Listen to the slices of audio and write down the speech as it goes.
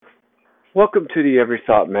Welcome to the Every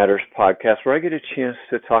Thought Matters podcast, where I get a chance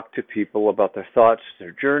to talk to people about their thoughts,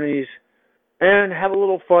 their journeys, and have a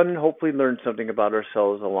little fun and hopefully learn something about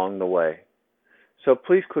ourselves along the way. So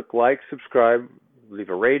please click like, subscribe, leave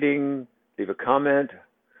a rating, leave a comment,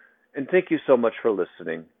 and thank you so much for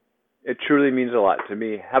listening. It truly means a lot to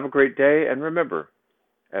me. Have a great day, and remember,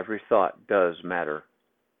 every thought does matter.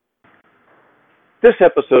 This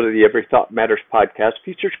episode of the Every Thought Matters podcast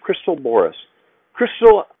features Crystal Morris.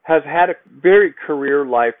 Crystal has had a varied career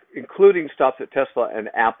life, including stops at Tesla and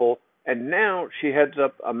Apple, and now she heads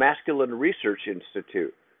up a masculine research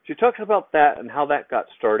institute. She talks about that and how that got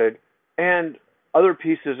started, and other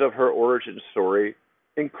pieces of her origin story,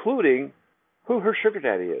 including who her sugar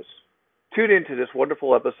daddy is. Tune into this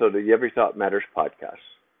wonderful episode of the Every Thought Matters podcast.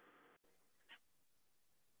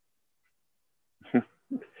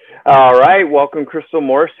 All right. Welcome, Crystal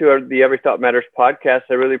Morris, to the Every Thought Matters podcast.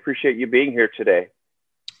 I really appreciate you being here today.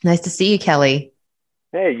 Nice to see you, Kelly.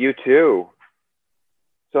 Hey, you too.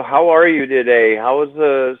 So how are you today? How was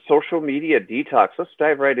the social media detox? Let's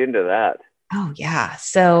dive right into that. Oh, yeah.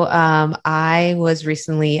 So I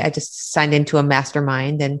just signed into a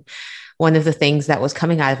mastermind, and one of the things that was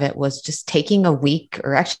coming out of it was just taking a week,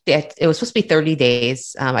 or actually it was supposed to be 30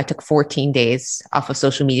 days. I took 14 days off of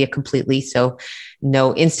social media completely. So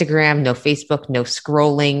no Instagram, no Facebook, no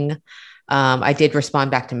scrolling. I did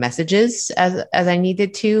respond back to messages as I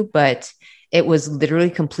needed to, but it was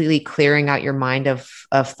literally completely clearing out your mind of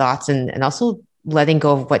thoughts and also letting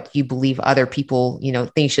go of what you believe other people,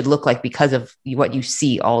 things should look like because of what you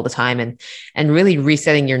see all the time, and really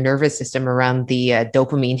resetting your nervous system around the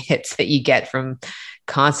dopamine hits that you get from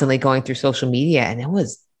constantly going through social media. And it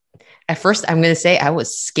was, at first, I'm going to say I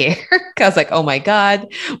was scared. I was like, oh my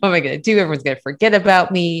God, what am I going to do? Everyone's going to forget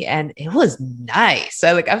about me. And it was nice.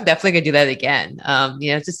 I'm definitely going to do that again.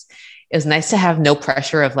 It was nice to have no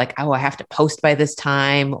pressure of like, oh, I have to post by this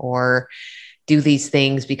time or do these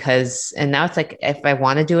things and now it's like, if I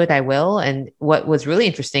want to do it, I will. And what was really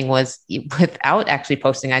interesting was without actually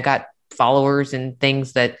posting, I got followers and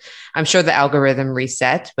things that I'm sure the algorithm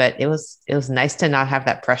reset, but it was nice to not have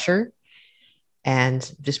that pressure and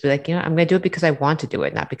just be like, I'm going to do it because I want to do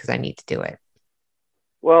it, not because I need to do it.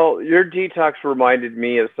 Well, your detox reminded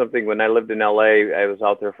me of something when I lived in LA. I was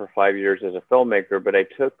out there for 5 years as a filmmaker, but I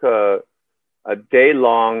took a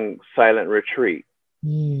day-long silent retreat.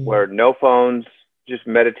 Where no phones, just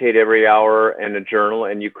meditate every hour and a journal,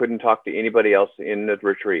 and you couldn't talk to anybody else in the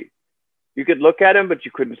retreat. You could look at them, but you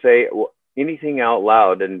couldn't say anything out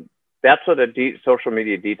loud. And that's what a social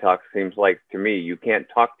media detox seems like to me. You can't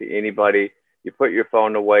talk to anybody. You put your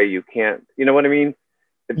phone away. You can't, you know what I mean?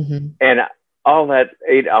 Mm-hmm. And all that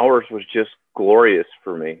 8 hours was just glorious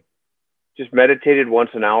for me. Just meditated once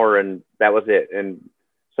an hour, and that was it. And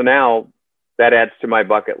so now that adds to my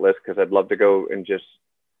bucket list, because I'd love to go and just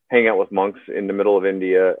hang out with monks in the middle of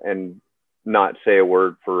India and not say a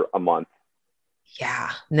word for a month.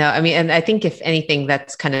 Yeah, no, I mean, and I think if anything,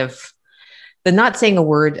 that's kind of the not saying a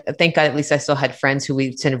word. Thank God, at least I still had friends who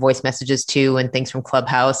we send voice messages to and things from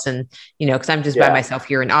Clubhouse. And, because I'm just by myself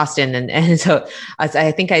here in Austin. And so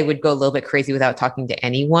I think I would go a little bit crazy without talking to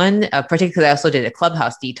anyone, particularly I also did a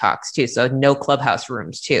Clubhouse detox too. So no Clubhouse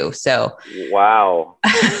rooms too. So wow.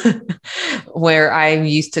 Where I'm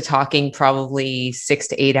used to talking probably 6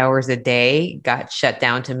 to 8 hours a day, got shut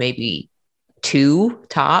down to maybe 2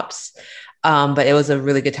 tops. But it was a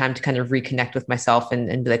really good time to kind of reconnect with myself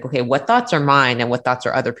and be like, okay, what thoughts are mine and what thoughts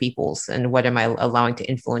are other people's, and what am I allowing to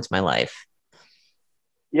influence my life?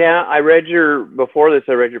 Yeah, before this,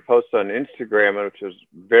 I read your post on Instagram, which was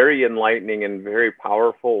very enlightening and very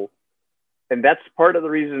powerful. And that's part of the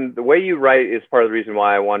reason, the way you write is part of the reason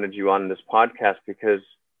why I wanted you on this podcast, because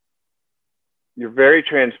you're very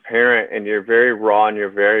transparent and you're very raw and you're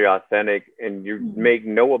very authentic, and you make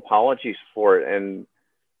no apologies for it. And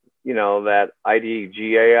that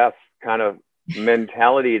IDGAF kind of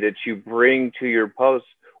mentality that you bring to your posts.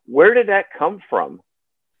 Where did that come from?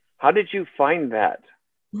 How did you find that?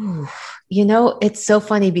 Ooh, it's so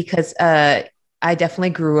funny because I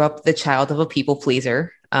definitely grew up the child of a people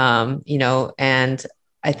pleaser, and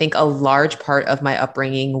I think a large part of my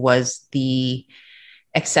upbringing was the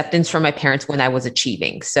acceptance from my parents when I was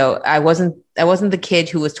achieving. So I wasn't the kid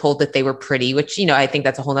who was told that they were pretty, which, I think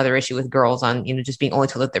that's a whole nother issue with girls on, just being only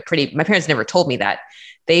told that they're pretty. My parents never told me that.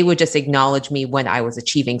 They would just acknowledge me when I was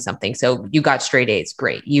achieving something. So you got straight A's,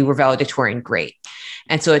 great. You were valedictorian, great.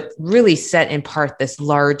 And so it really set in part this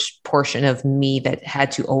large portion of me that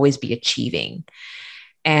had to always be achieving.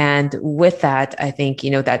 And with that, I think,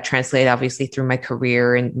 that translated obviously through my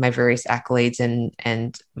career and my various accolades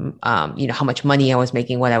and how much money I was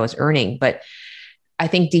making, what I was earning. But I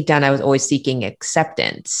think deep down I was always seeking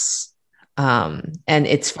acceptance. And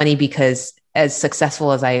it's funny because as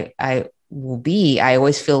successful as I will be, I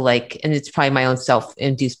always feel like, and it's probably my own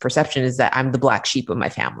self-induced perception, is that I'm the black sheep of my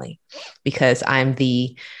family because I'm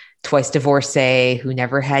the twice divorcee who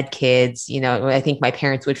never had kids. You know, I think my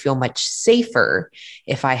parents would feel much safer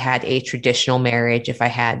if I had a traditional marriage, if I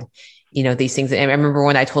had, you know, these things. And I remember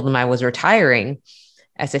when I told them I was retiring,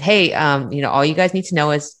 I said, hey, you know, all you guys need to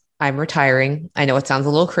know is I'm retiring. I know it sounds a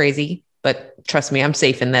little crazy, but trust me, I'm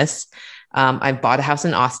safe in this. I bought a house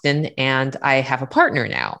in Austin and I have a partner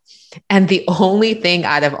now. And the only thing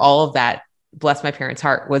out of all of that, bless my parents'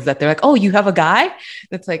 heart, was that they're like, oh, you have a guy?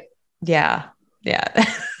 It's like, yeah.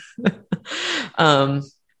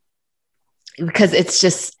 Because it's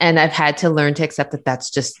just, and I've had to learn to accept that that's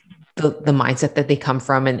just the mindset that they come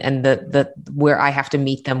from, and the where I have to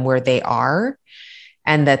meet them where they are,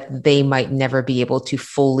 and that they might never be able to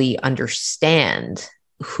fully understand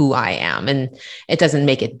who I am. And it doesn't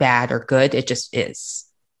make it bad or good. It just is.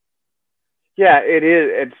 Yeah, it is.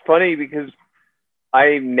 It's funny because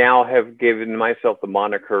I now have given myself the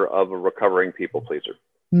moniker of a recovering people pleaser.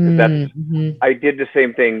 Mm-hmm. I did the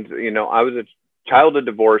same things. You know, I was a child of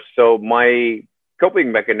divorce, so my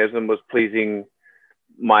coping mechanism was pleasing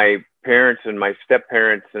my parents and my step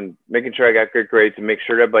parents and making sure I got good grades and make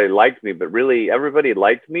sure everybody liked me. But really, everybody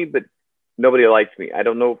liked me, but nobody liked me. I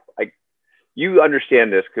don't know if you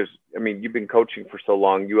understand this, because I mean, you've been coaching for so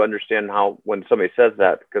long. You understand how when somebody says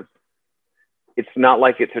that, because it's not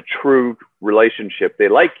like it's a true relationship. They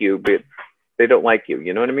like you, but they don't like you.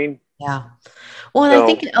 You know what I mean? Yeah. Well, and I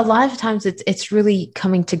think a lot of times it's really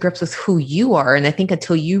coming to grips with who you are. And I think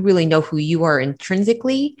until you really know who you are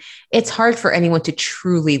intrinsically, it's hard for anyone to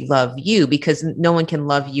truly love you, because no one can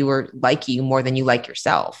love you or like you more than you like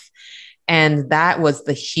yourself. And that was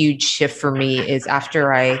the huge shift for me, is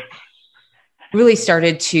after I really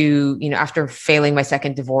started to, you know, after failing my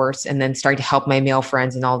second divorce and then starting to help my male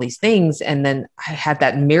friends and all these things. And then I had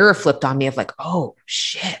that mirror flipped on me of like, oh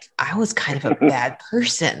shit, I was kind of a bad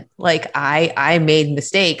person. Like I made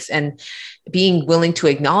mistakes, and being willing to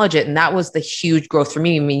acknowledge it. And that was the huge growth for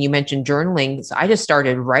me. I mean, you mentioned journaling. So I just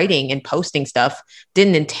started writing and posting stuff.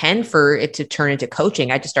 Didn't intend for it to turn into coaching.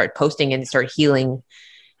 I just started posting and started healing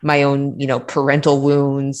my own, you know, parental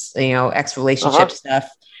wounds, you know, ex-relationship stuff.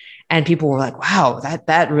 And people were like, wow,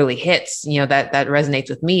 that really hits, you know, that resonates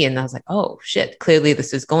with me. And I was like, oh shit, clearly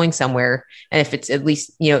this is going somewhere. And if it's at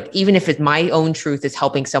least, you know, even if it's my own truth is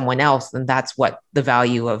helping someone else, then that's what the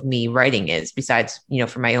value of me writing is, besides, you know,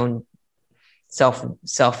 for my own self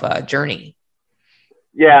journey.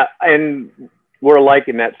 Yeah. And we're alike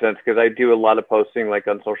in that sense, because I do a lot of posting like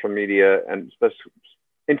on social media, and especially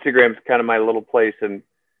Instagram's kind of my little place. And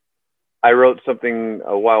I wrote something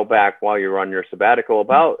a while back while you were on your sabbatical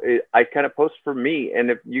about it. I kind of post for me.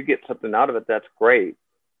 And if you get something out of it, that's great.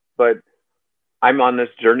 But I'm on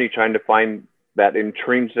this journey trying to find that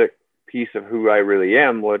intrinsic piece of who I really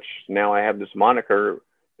am, which now I have this moniker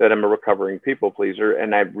that I'm a recovering people pleaser.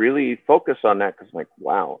 And I really focus on that because I'm like,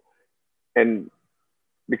 wow. And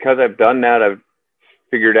because I've done that, I've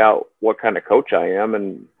figured out what kind of coach I am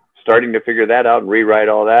and starting to figure that out and rewrite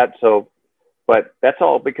all that. So, but that's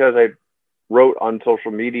all because I wrote on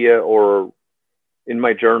social media or in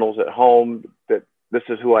my journals at home that this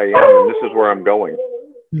is who I am and this is where I'm going.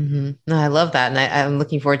 Mm-hmm. No, I love that. And I'm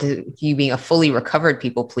looking forward to you being a fully recovered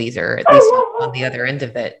people pleaser, at least on the other end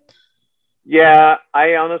of it. Yeah,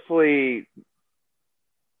 I honestly,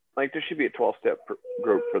 like, there should be a 12-step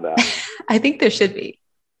group for that. I think there should be.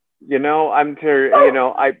 You know,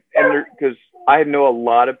 because I know a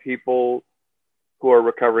lot of people who are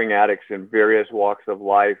recovering addicts in various walks of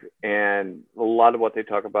life. And a lot of what they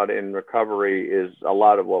talk about in recovery is a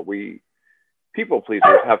lot of what we people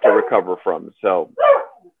pleasers have to recover from. So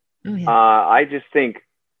I just think,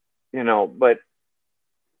 you know, but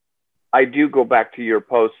I do go back to your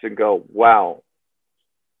posts and go, wow,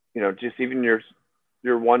 you know, just even your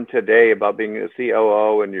one today about being a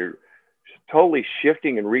COO, and you're totally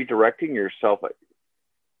shifting and redirecting yourself.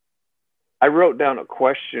 I wrote down a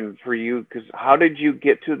question for you, because how did you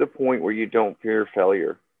get to the point where you don't fear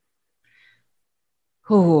failure?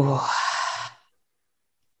 Oh,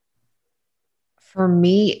 for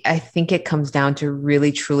me, I think it comes down to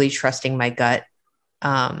really, truly trusting my gut.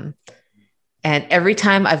 And every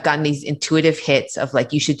time I've gotten these intuitive hits of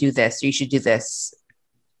like, you should do this, or you should do this.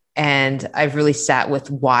 And I've really sat with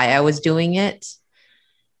why I was doing it.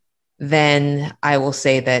 Then I will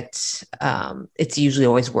say that it's usually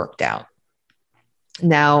always worked out.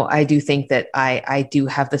 Now, I do think that I do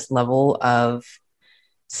have this level of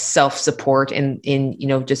self-support in, you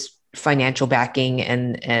know, just financial backing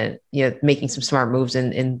and making some smart moves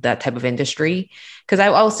in that type of industry. Because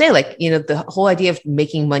I'll say, like, the whole idea of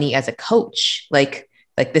making money as a coach, like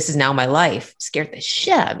this is now my life, scared the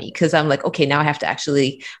shit out of me, because I'm like, okay, now I have to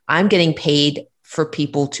actually, I'm getting paid for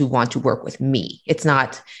people to want to work with me. It's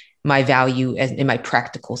not my value as in my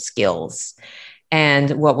practical skills.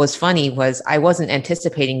 And what was funny was I wasn't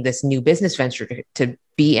anticipating this new business venture to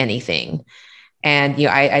be anything. And,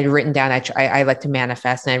 I'd written down, I like to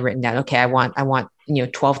manifest, and I'd written down, okay, I want,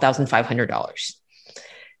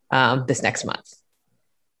 $12,500 this next month.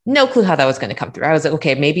 No clue how that was going to come through. I was like,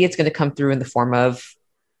 okay, maybe it's going to come through in the form of,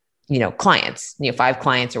 clients, 5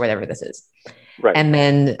 clients or whatever this is. Right. And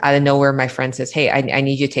then out of nowhere, my friend says, hey, I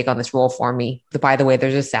need you to take on this role for me. But by the way,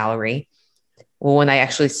 there's a salary. Well, when I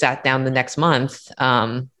actually sat down the next month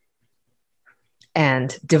and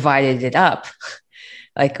divided it up,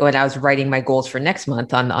 like when I was writing my goals for next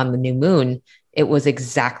month on the new moon, it was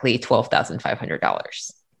exactly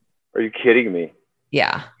 $12,500. Are you kidding me?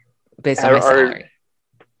 Yeah. Based on my salary.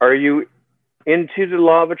 Are you into the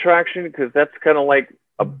law of attraction? Because that's kind of like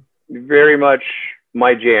very much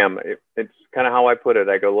my jam. It's kind of how I put it.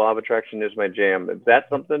 I go, law of attraction is my jam. Is that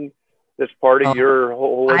something that's part of your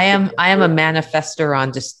whole? I am a manifester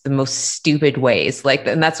on just the most stupid ways. Like,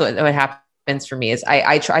 and that's what happens for me is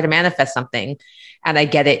I try to manifest something and I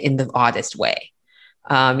get it in the oddest way.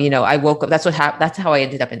 I woke up, that's how I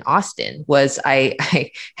ended up in Austin. Was I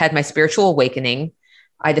had my spiritual awakening.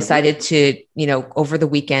 I decided to, over the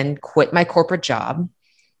weekend, quit my corporate job.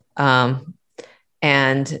 And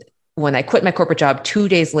when I quit my corporate job, 2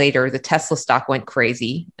 days later, the Tesla stock went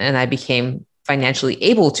crazy and I became financially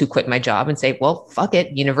able to quit my job and say, well, fuck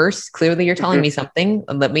it, universe, clearly you're telling me something.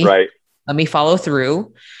 Let me follow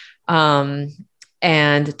through.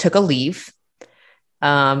 And took a leave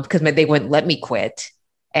because they wouldn't let me quit.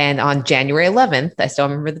 And on January 11th, I still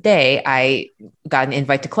remember the day, I got an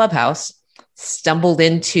invite to Clubhouse, stumbled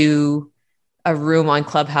into a room on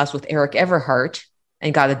Clubhouse with Eric Everhart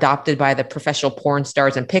and got adopted by the professional porn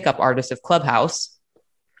stars and pickup artists of Clubhouse.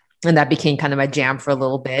 And that became kind of my jam for a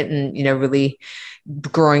little bit and, really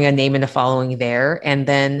growing a name and a following there. And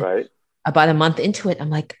then about a month into it, I'm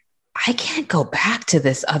like, I can't go back to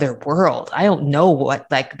this other world. I don't know what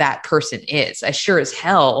like that person is. I sure as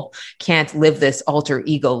hell can't live this alter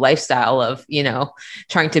ego lifestyle of,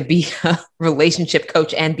 trying to be a relationship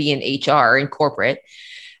coach and be in HR in corporate.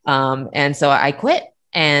 And so I quit.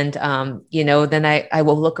 And, then I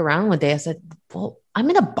will look around one day. I said, well, I'm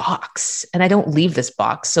in a box and I don't leave this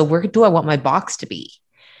box. So where do I want my box to be?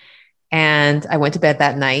 And I went to bed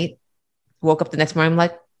that night, woke up the next morning. I'm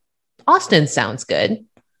like, Austin sounds good.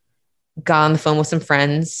 Got on the phone with some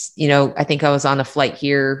friends. I think I was on a flight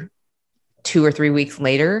here 2 or 3 weeks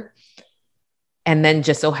later. And then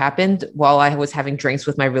just so happened while I was having drinks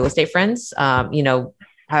with my real estate friends, I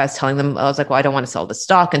was telling them, I was like, well, I don't want to sell the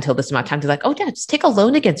stock until this amount of time. They're like, oh yeah, just take a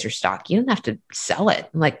loan against your stock. You don't have to sell it.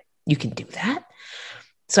 I'm like, you can do that.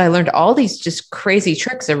 So I learned all these just crazy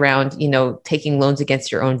tricks around, taking loans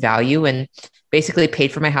against your own value, and basically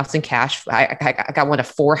paid for my house in cash. I got one of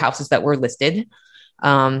 4 houses that were listed,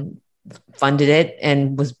 funded it,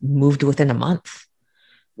 and was moved within a month.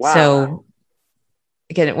 Wow. So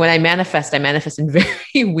again, when I manifest in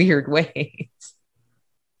very weird ways.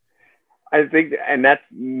 I think, and that's,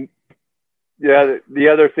 the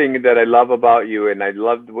other thing that I love about you, and I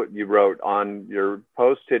loved what you wrote on your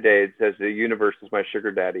post today. It says the universe is my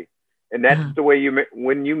sugar daddy. And that's the way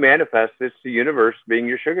when you manifest, it's the universe being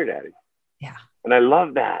your sugar daddy. Yeah. And I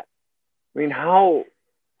love that. I mean,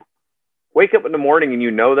 wake up in the morning and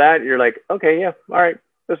that, you're like, okay, yeah, all right,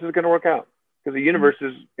 this is going to work out. Because the universe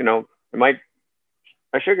is, my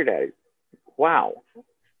sugar daddy. Wow.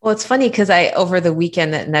 Well, it's funny because over the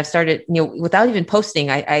weekend, and I've started, without even posting,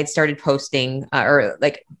 I had started posting or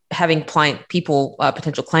like having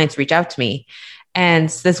potential clients reach out to me. And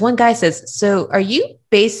this one guy says, so are you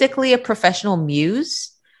basically a professional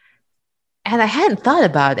muse? And I hadn't thought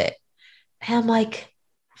about it. And I'm like,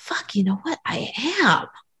 fuck, you know what? I am.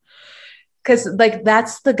 Because like,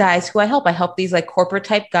 that's the guys who I help. I help these like corporate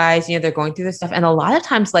type guys, they're going through this stuff. And a lot of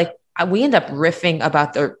times, like, we end up riffing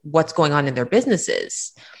about what's going on in their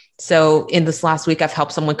businesses. So in this last week, I've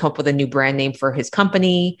helped someone come up with a new brand name for his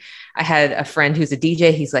company. I had a friend who's a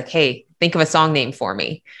DJ. He's like, hey, think of a song name for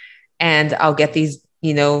me. And I'll get these,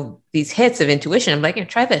 these hits of intuition. I'm like, here,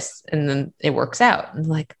 try this. And then it works out. I'm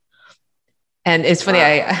like, and it's funny.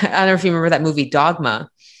 Wow. I don't know if you remember that movie Dogma.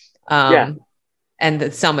 And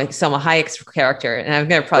the Selma Hayek's character, and I'm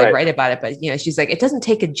going to probably write about it, but she's like, it doesn't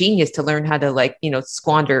take a genius to learn how to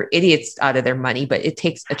squander idiots out of their money, but it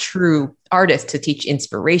takes a true artist to teach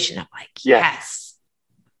inspiration. I'm like, yes.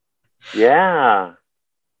 Yeah,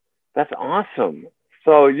 that's awesome.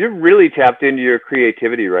 So you're really tapped into your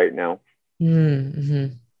creativity right now. Mm-hmm.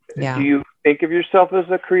 Do Yeah. you think of yourself as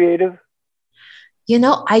a creative?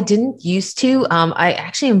 I didn't used to. I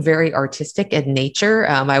actually am very artistic in nature.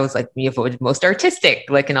 I was like most artistic,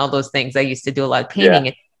 like in all those things. I used to do a lot of Yeah.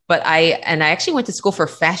 painting, but I actually went to school for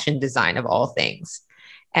fashion design of all things,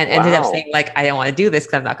 and ended up Wow. saying like I don't want to do this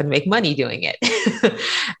because I'm not going to make money doing it.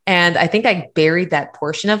 And I think I buried that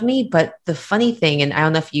portion of me. But the funny thing, and I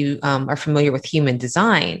don't know if you are familiar with human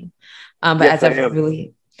design, but Yes, as I I've am.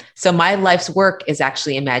 really, so my life's work is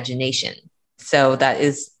actually imagination. So that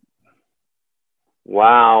is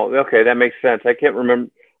Wow. Okay, that makes sense. I can't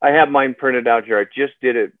remember. I have mine printed out here. I just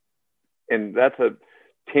did it, and that's a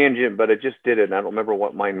tangent, but I just did it, and I don't remember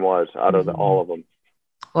what mine was out of all Mhm. of them.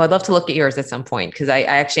 Well, I'd love to look at yours at some point because I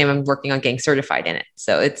actually am working on getting certified in it.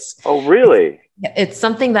 So Oh, it's really? it's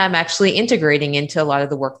something that I'm actually integrating into a lot of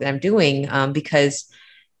the work that I'm doing because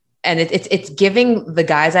and it's giving the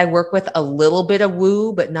guys I work with a little bit of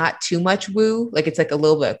woo, but not too much woo. Like it's like a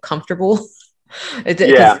little bit comfortable. It's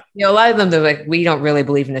because Yeah. a lot of them they're like, we don't really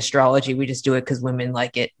believe in astrology. We just do it because women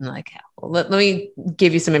like it. And like, well, let me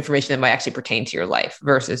give you some information that might actually pertain to your life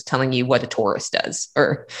versus telling you what a Taurus does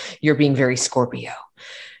or you're being very Scorpio.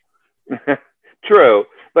 True.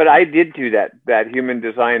 But I did do that human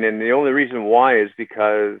design, and the only reason why is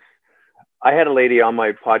because I had a lady on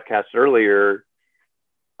my podcast earlier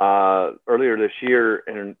this year,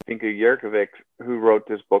 and Pinka Yerkovic, who wrote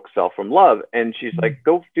this book, Self from Love. And she's like,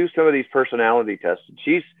 go do some of these personality tests. And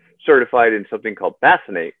she's certified in something called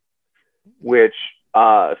Fascinate, which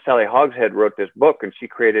Sally Hogshead wrote this book, and she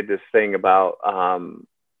created this thing about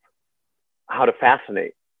how to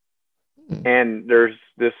fascinate. And there's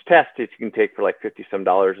this test that you can take for like 50 some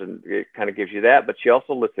dollars, and it kind of gives you that. But she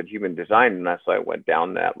also listed human design, and that's why I went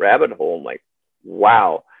down that rabbit hole. I'm like,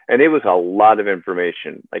 wow. And it was a lot of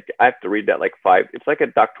information. Like I have to read that like it's like a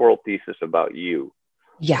doctoral thesis about you,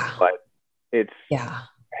 Yeah. but it's Yeah.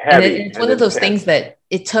 And heavy it's and one of those intense. things that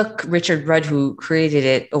it took Richard Rudd, who created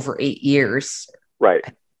it, over 8 years. Right.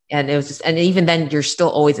 And it was just, and even then, you're still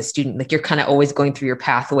always a student. Like you're kind of always going through your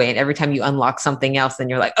pathway. And every time you unlock something else, then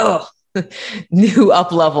you're like, oh, new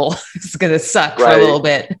up level. It's going to suck for a Right. little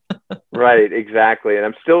bit. Right. Exactly. And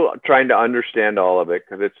I'm still trying to understand all of it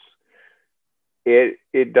because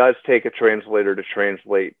it does take a translator to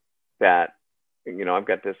translate that. I've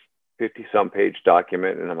got this 50 some page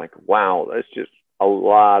document, and I'm like, wow, that's just a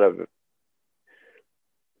lot of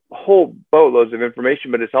whole boatloads of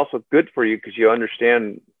information, but it's also good for you because you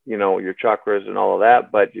understand, your chakras and all of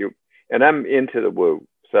that. And I'm into the woo.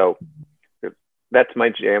 So that's my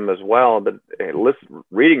jam as well. But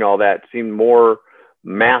reading all that seemed more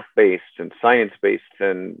math based and science based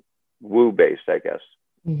than woo based, I guess.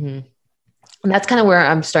 Mm-hmm. And that's kind of where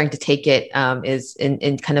I'm starting to take it, is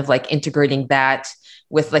in kind of like integrating that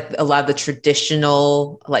with like a lot of the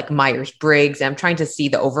traditional like Myers-Briggs. I'm trying to see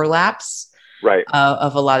the overlaps Right.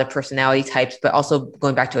 of a lot of personality types, but also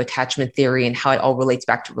going back to attachment theory and how it all relates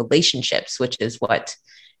back to relationships, which is what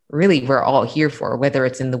really we're all here for, whether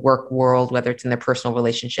it's in the work world, whether it's in their personal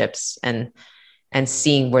relationships, and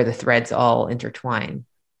seeing where the threads all intertwine.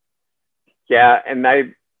 Yeah, and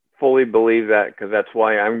I fully believe that because that's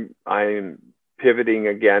why I'm pivoting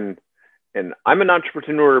again, and I'm an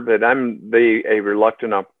entrepreneur, but I'm a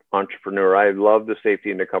reluctant entrepreneur. I love the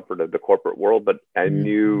safety and the comfort of the corporate world, but I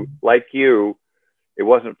knew, like you, it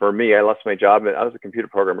wasn't for me. I lost my job. I was a computer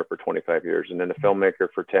programmer for 25 years, and then a filmmaker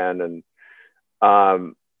for 10, and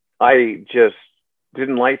I just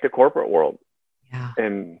didn't like the corporate world. Yeah.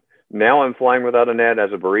 And now I'm flying without a net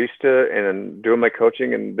as a barista and doing my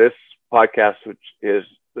coaching, and this podcast, which is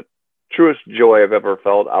the truest joy I've ever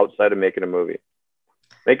felt outside of making a movie.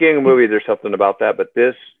 Making a movie, there's something about that, but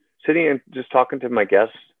this, sitting and just talking to my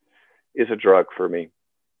guests, is a drug for me.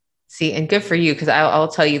 See, and good for you, because I'll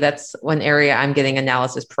tell you that's one area I'm getting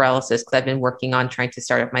analysis paralysis because I've been working on trying to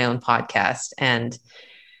start up my own podcast, and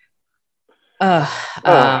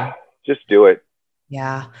just do it.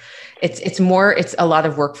 yeah, it's a lot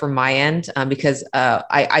of work from my end, because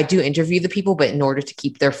I do interview the people, but in order to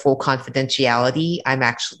keep their full confidentiality, I'm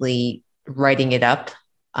actually writing it up,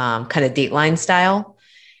 kind of Dateline style.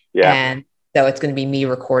 Yeah. And so it's going to be me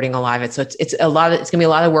recording a lot of it. So it's going to be a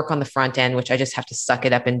lot of work on the front end, which I just have to suck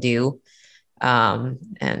it up and do.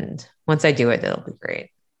 And once I do it, it'll be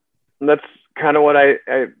great. And that's kind of what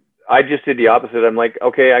I just did the opposite. I'm like,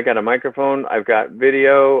 okay, I got a microphone, I've got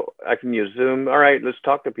video, I can use Zoom. All right, let's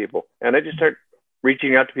talk to people. And I just start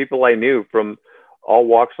reaching out to people I knew from all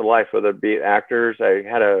walks of life, whether it be actors. I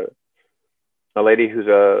had a lady who's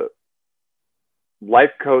a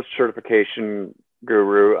life coach certification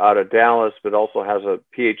guru out of Dallas, but also has a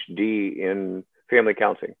PhD in family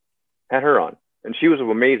counseling. Had her on, and she was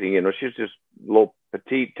amazing. You know, she was just a little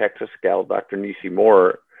petite Texas gal, Dr. Nisi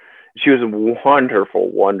Moore. She was a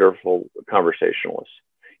wonderful conversationalist.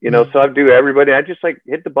 You know, so I do everybody. I just like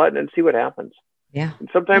hit the button and see what happens. Yeah. And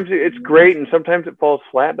sometimes it's great, and sometimes it falls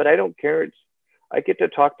flat. But I don't care. I get to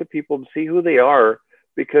talk to people and see who they are,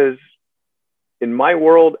 because in my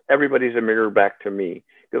world, everybody's a mirror back to me.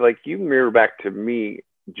 Because like you mirror back to me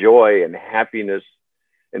joy and happiness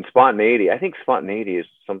and spontaneity. I think spontaneity is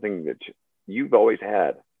something that you've always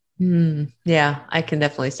had. Yeah, I can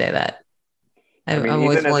definitely say that. I'm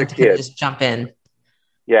always willing to kind of just jump in.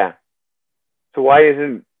 Yeah. So why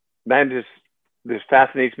isn't that this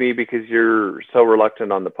fascinates me, because you're so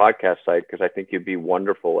reluctant on the podcast side, because I think you'd be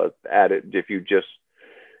wonderful at it if you just,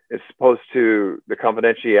 as opposed to the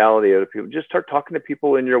confidentiality of the people, just start talking to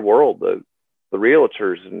people in your world, the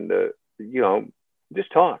realtors, and you know,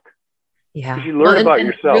 just talk. Yeah. You learn about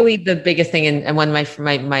yourself. Really the biggest thing, and one of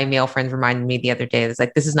my male friends reminded me the other day, is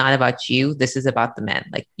like, this is not about you. This is about the men.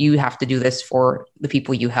 Like, you have to do this for the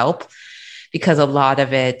people you help, because a lot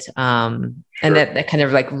of it, and that kind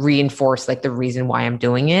of like reinforced like the reason why I'm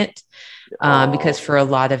doing it. Because for a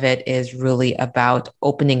lot of it is really about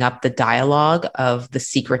opening up the dialogue of the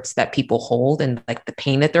secrets that people hold, and like the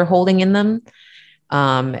pain that they're holding in them.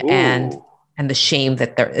 And the shame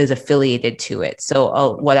that there is affiliated to it.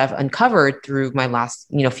 So what I've uncovered through my last,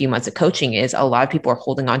 few months of coaching is a lot of people are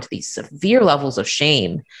holding on to these severe levels of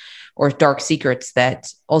shame or dark secrets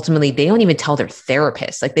that ultimately they don't even tell their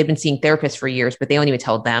therapist. Like, they've been seeing therapists for years, but they don't even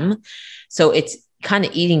tell them. So it's kind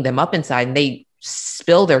of eating them up inside, and they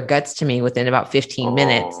spill their guts to me within about 15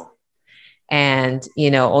 minutes. And,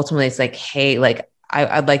 ultimately it's like, hey, like,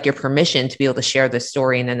 I'd like your permission to be able to share this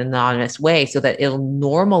story in an anonymous way, so that it'll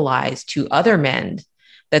normalize to other men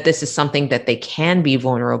that this is something that they can be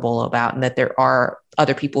vulnerable about, and that there are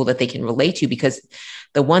other people that they can relate to. Because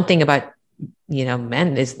the one thing about,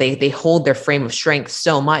 men is they hold their frame of strength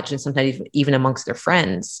so much, and sometimes even amongst their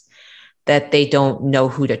friends, that they don't know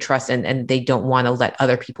who to trust, and they don't want to let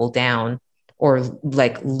other people down or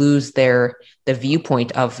like lose the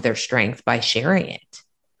viewpoint of their strength by sharing it.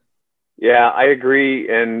 Yeah, I agree.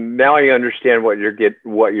 And now I understand what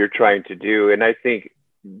you're trying to do. And I think,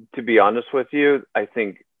 to be honest with you, I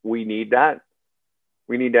think we need that.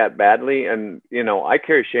 We need that badly. And, I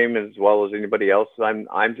carry shame as well as anybody else.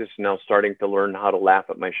 I'm just now starting to learn how to laugh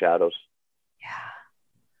at my shadows.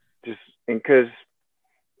 Yeah. Because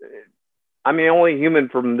I'm the only human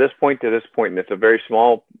from this point to this point. And it's a very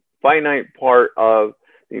small, finite part of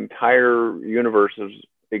the entire universe's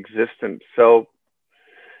existence. So,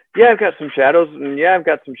 yeah, I've got some shadows, and yeah, I've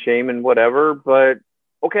got some shame and whatever, but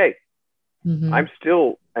okay. Mm-hmm. I'm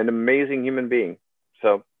still an amazing human being.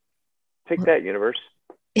 So take that, universe.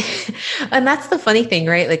 And that's the funny thing,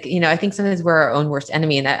 right? Like, I think sometimes we're our own worst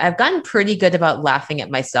enemy, and I've gotten pretty good about laughing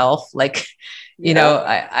at myself. Like,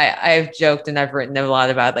 I've joked and I've written a lot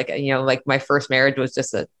about like my first marriage was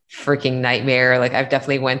just a freaking nightmare. Like, I've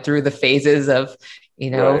definitely went through the phases of,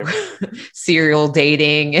 right. serial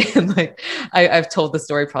dating. And like, I've told the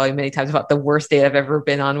story probably many times about the worst date I've ever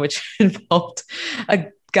been on, which involved a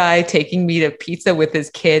guy taking me to pizza with his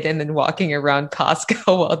kid and then walking around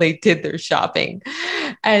Costco while they did their shopping.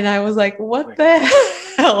 And I was like, what the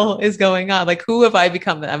hell is going on? Like, who have I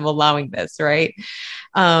become that I'm allowing this? Right.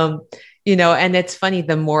 And it's funny,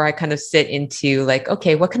 the more I kind of sit into like,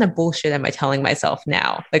 okay, what kind of bullshit am I telling myself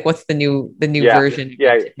now? Like, what's the new version of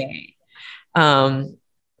today? And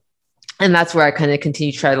that's where I kind of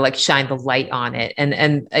continue to try to like shine the light on it.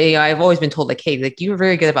 And I've always been told like, hey, like, you're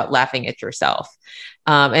very good about laughing at yourself.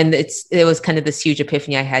 And it was kind of this huge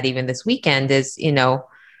epiphany I had even this weekend is,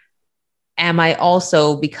 am I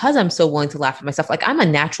also, because I'm so willing to laugh at myself, like, I'm a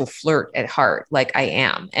natural flirt at heart, like I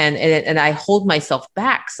am. And I hold myself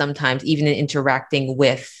back sometimes, even in interacting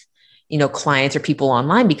with, clients or people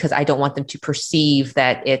online, because I don't want them to perceive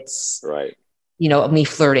that it's, right. Me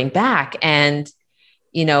flirting back. And,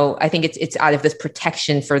 I think it's out of this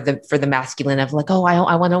protection for the masculine of like, oh,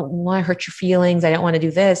 I want to hurt your feelings. I don't want to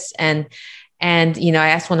do this. And, I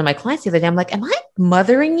asked one of my clients the other day, I'm like, am I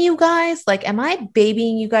mothering you guys? Like, am I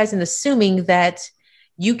babying you guys and assuming that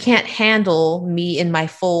you can't handle me in my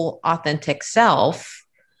full authentic self,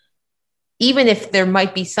 even if there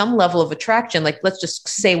might be some level of attraction? Like, let's just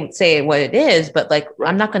say what it is, but like, right.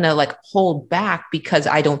 I'm not going to like hold back because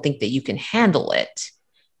I don't think that you can handle it.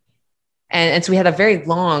 And so we had a very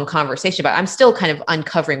long conversation, but I'm still kind of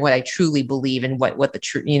uncovering what I truly believe and what the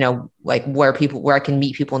true, like where I can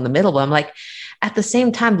meet people in the middle. But I'm like, at the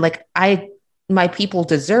same time, like my people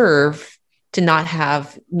deserve to not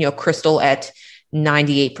have, Crystal at,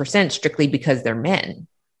 98% strictly because they're men.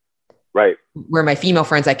 Right. Where my female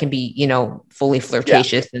friends, I can be, fully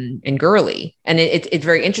flirtatious and girly. And it's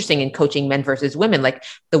very interesting in coaching men versus women. Like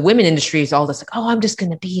the women industry is all this like, oh, I'm just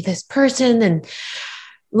going to be this person and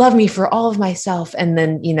love me for all of myself. And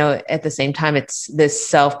then, at the same time, it's this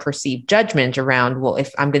self-perceived judgment around, well,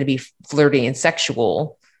 if I'm going to be flirty and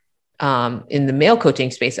sexual, in the male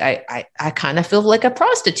coaching space, I kind of feel like a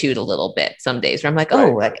prostitute a little bit some days where I'm like,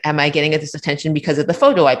 oh, like, am I getting this attention because of the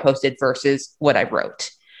photo I posted versus what I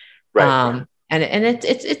wrote? Right. And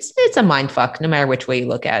it's a mind fuck no matter which way you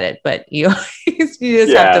look at it, but you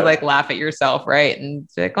just have to like laugh at yourself. Right. And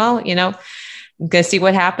it's like, well, I'm going to see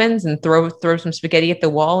what happens and throw some spaghetti at the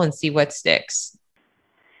wall and see what sticks.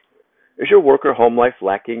 Is your work or home life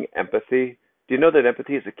lacking empathy? Do you know that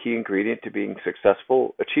empathy is a key ingredient to being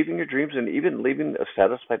successful, achieving your dreams, and even living a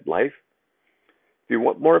satisfied life? If you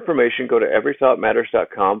want more information, go to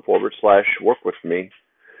everythoughtmatters.com/work with me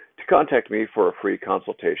to contact me for a free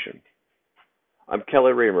consultation. I'm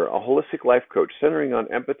Kelly Raymer, a holistic life coach centering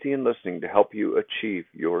on empathy and listening to help you achieve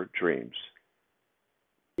your dreams.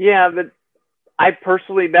 Yeah,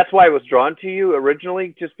 that's why I was drawn to you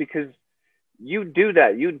originally, just because you do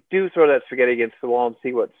that. You do throw that spaghetti against the wall and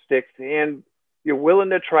see what sticks, and you're willing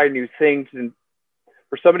to try new things. And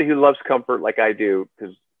for somebody who loves comfort like I do,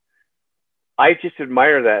 because I just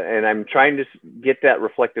admire that, and I'm trying to get that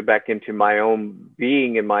reflected back into my own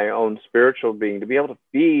being and my own spiritual being to be able to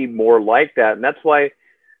be more like that. And that's why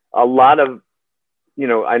a lot of,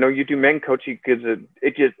 I know you do men coaching because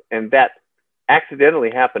and that accidentally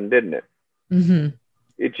happened, didn't it? Mm-hmm.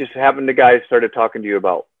 It just happened. The guy started talking to you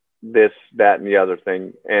about this, that, and the other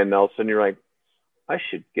thing. And all of a sudden you're like, I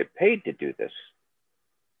should get paid to do this.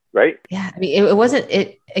 Right. Yeah. I mean, it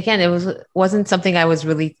wasn't something I was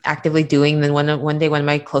really actively doing. Then one day, one of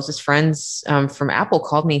my closest friends from Apple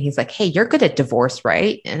called me and he's like, hey, you're good at divorce,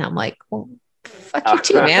 right? And I'm like, well, fuck you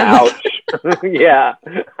too, man. Ouch. Yeah.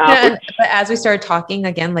 Ouch. But as we started talking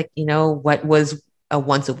again, like, what was a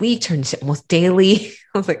once a week turned to almost daily.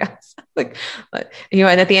 I was like, and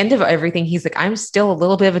at the end of everything, he's like, I'm still a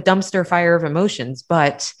little bit of a dumpster fire of emotions,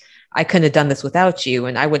 but I couldn't have done this without you.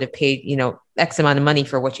 And I would have paid, X amount of money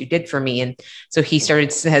for what you did for me. And so he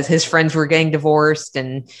started, as his friends were getting divorced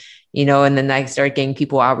and then I started getting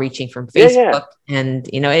people outreaching from Facebook and,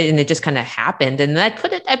 and it just kind of happened. And then I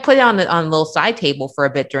put it on a little side table for a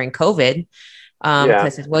bit during COVID. I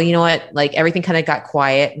said, well, you know what, like everything kind of got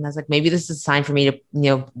quiet. And I was like, maybe this is a sign for me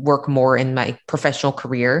to, work more in my professional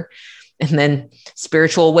career. And then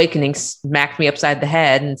spiritual awakening smacked me upside the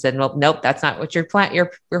head and said, well, nope, that's not what your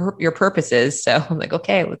purpose is. So I'm like,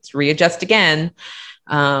 okay, let's readjust again.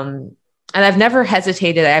 And I've never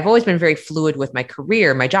hesitated. I've always been very fluid with my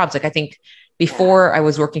career, my jobs. Like I think before I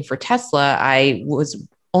was working for Tesla, I was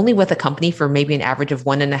only with a company for maybe an average of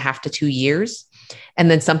 1.5 to 2 years.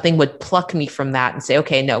 And then something would pluck me from that and say,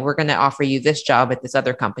 okay, no, we're going to offer you this job at this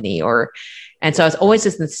other company. And so I was always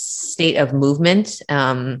just in this state of movement,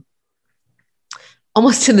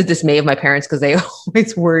 almost to the dismay of my parents, because they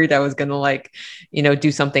always worried I was going to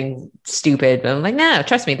do something stupid. But I'm like, no,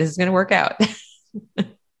 trust me, this is going to work out.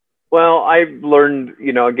 Well, I've learned,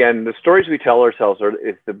 again, the stories we tell ourselves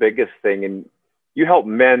is the biggest thing. And you help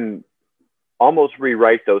men almost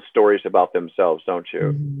rewrite those stories about themselves, don't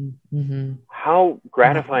you? Mm-hmm. How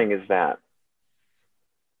gratifying is that?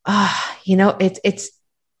 It's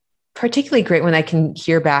particularly great when I can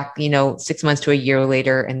hear back, 6 months to a year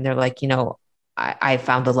later, and they're like, I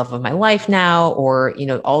found the love of my life now, or,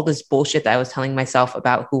 all this bullshit that I was telling myself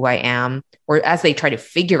about who I am, or as they try to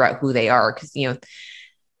figure out who they are. Cause,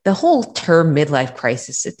 the whole term midlife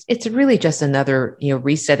crisis, it's really just another,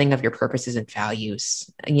 resetting of your purposes and values,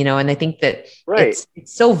 and I think that it's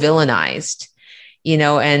so villainized,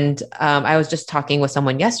 and I was just talking with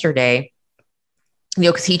someone yesterday,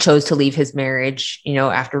 because he chose to leave his marriage,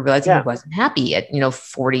 after realizing he wasn't happy at,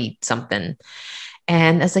 40 something.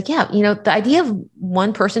 And I was like, the idea of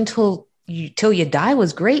one person till you die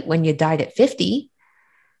was great when you died at 50,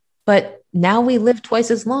 but now we live twice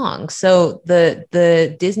as long. So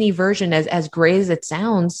the Disney version, as great as it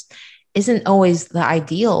sounds, isn't always the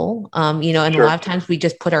ideal. And a lot of times we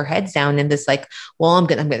just put our heads down in this, like, well, I'm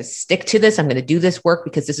going to stick to this. I'm going to do this work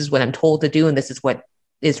because this is what I'm told to do. And this is what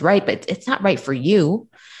is right, but it's not right for you.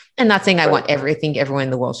 I'm not saying I want everyone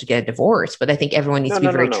in the world should get a divorce, but I think everyone needs to be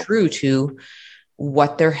very true to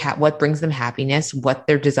what what brings them happiness, what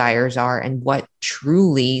their desires are, and what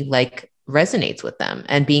truly resonates with them,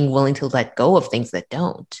 and being willing to let go of things that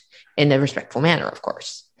don't, in a respectful manner, of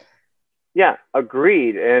course. Yeah,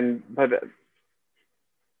 agreed. But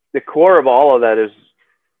the core of all of that is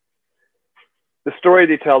the story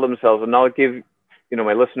they tell themselves. And I'll give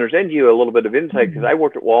my listeners and you a little bit of insight, because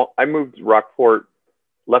I moved to Rockport,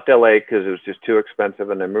 left LA because it was just too expensive,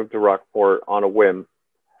 and I moved to Rockport on a whim.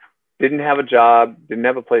 Didn't have a job, didn't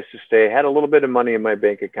have a place to stay, had a little bit of money in my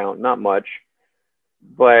bank account, not much,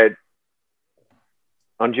 but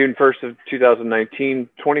on June 1st of 2019,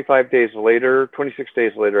 26 days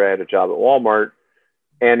later, I had a job at Walmart,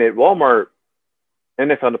 and at Walmart,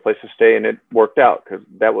 and I found a place to stay, and it worked out because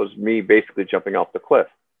that was me basically jumping off the cliff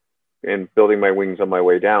and building my wings on my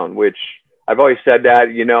way down, which I've always said that,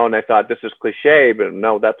 and I thought this is cliche, but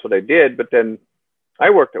no, that's what I did. But then I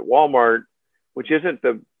worked at Walmart, which isn't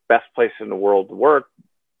the best place in the world to work.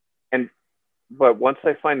 But once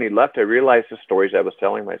I finally left, I realized the stories I was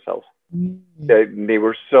telling myself. They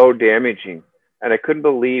were so damaging, and I couldn't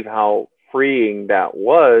believe how freeing that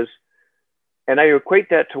was. And I equate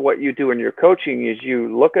that to what you do in your coaching is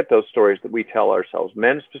you look at those stories that we tell ourselves,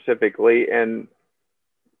 men specifically, and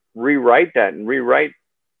rewrite that and rewrite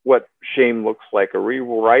what shame looks like, or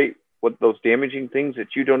rewrite what those damaging things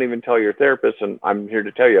that you don't even tell your therapist. And I'm here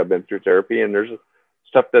to tell you, I've been through therapy, and there's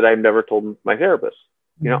stuff that I've never told my therapist.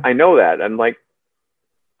 I know that.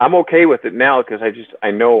 I'm okay with it now because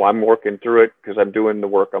I know I'm working through it because I'm doing the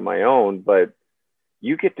work on my own. But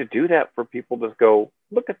you get to do that for people to go,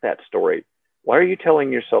 look at that story. Why are you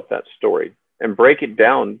telling yourself that story? And break it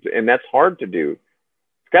down. And that's hard to do.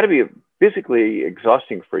 It's got to be physically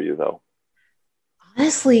exhausting for you, though.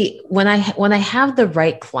 Honestly, when I have the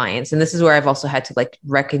right clients, and this is where I've also had to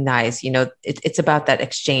recognize, it's about that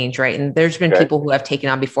exchange, right? And there's been people who I've taken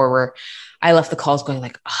on before where I left the calls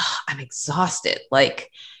going I'm exhausted.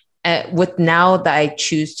 With now that I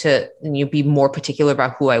choose to be more particular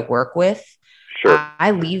about who I work with, sure. I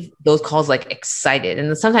leave those calls excited.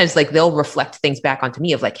 And sometimes they'll reflect things back onto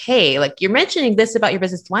me of hey, you're mentioning this about your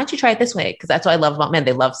business. Why don't you try it this way? Because that's what I love about men.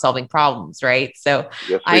 They love solving problems, right? So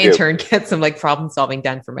yes, I in turn get some problem solving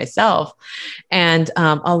done for myself. And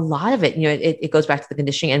a lot of it, it goes back to the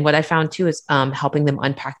conditioning. And what I found too is helping them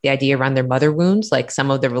unpack the idea around their mother wounds, some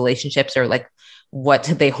of the relationships are what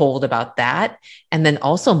they hold about that. And then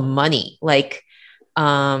also money.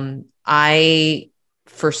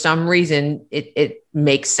 For some reason, it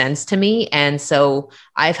makes sense to me. And so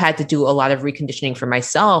I've had to do a lot of reconditioning for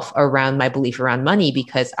myself around my belief around money,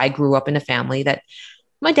 because I grew up in a family that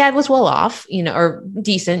my dad was well off, or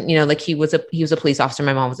decent, he was a police officer.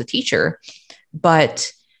 My mom was a teacher,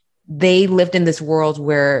 but they lived in this world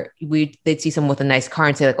where they'd see someone with a nice car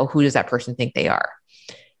and say oh, who does that person think they are?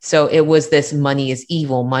 So it was this money is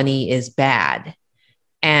evil, money is bad.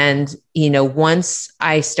 And, once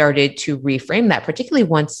I started to reframe that, particularly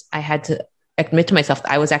once I had to admit to myself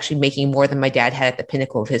that I was actually making more than my dad had at the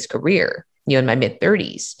pinnacle of his career, in my mid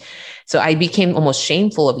 30s. So I became almost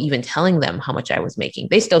shameful of even telling them how much I was making.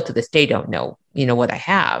 They still to this day don't know, what I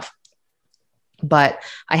have. But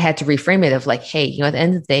I had to reframe it of hey, at the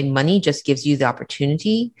end of the day, money just gives you the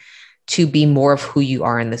opportunity to be more of who you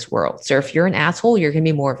are in this world. So if you're an asshole, you're going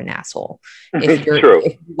to be more of an asshole. If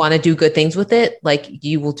you want to do good things with it,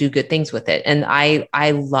 you will do good things with it. And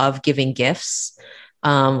I love giving gifts.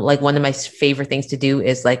 One of my favorite things to do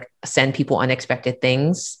is send people unexpected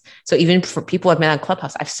things. So even for people I've met on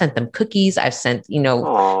Clubhouse, I've sent them cookies. I've sent,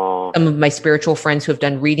 Aww. some of my spiritual friends who have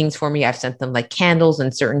done readings for me. I've sent them candles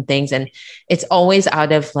and certain things. And it's always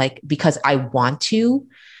out of because I want to.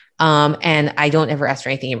 And I don't ever ask for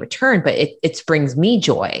anything in return, but it brings me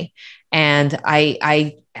joy. And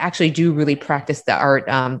I actually do really practice the art.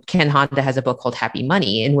 Ken Honda has a book called Happy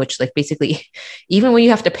Money, in which basically, even when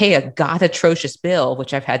you have to pay a god atrocious bill,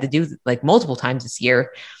 which I've had to do multiple times this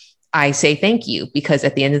year, I say thank you, because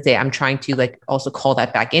at the end of the day, I'm trying to also call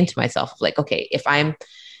that back into myself. Okay, if I'm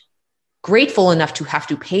grateful enough to have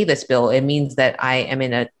to pay this bill, it means that I am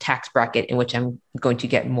in a tax bracket in which I'm going to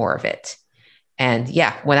get more of it. And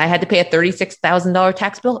yeah, when I had to pay a $36,000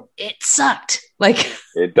 tax bill, it sucked.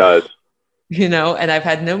 It does, and I've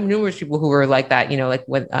had numerous people who were like that,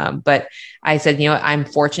 but I said, I'm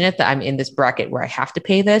fortunate that I'm in this bracket where I have to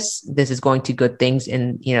pay this. This is going to good things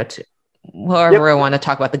and, to however I want to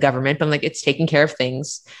talk about the government, but I'm it's taking care of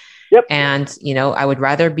things. Yep. And, I would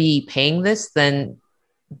rather be paying this than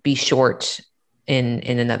be short in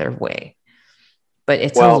another way. But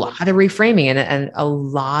it's a lot of reframing, and a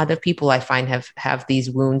lot of people I find have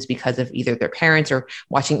these wounds because of either their parents or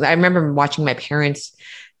watching. I remember watching my parents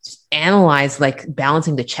analyze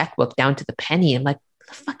balancing the checkbook down to the penny. I'm who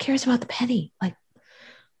the fuck cares about the penny?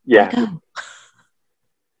 Yeah,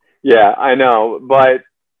 I know. But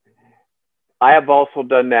I have also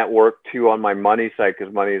done that work too on my money side,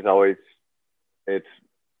 because money is always, it's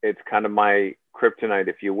kind of my kryptonite,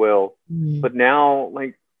 if you will. But now,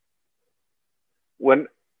 when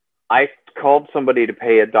I called somebody to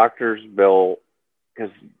pay a doctor's bill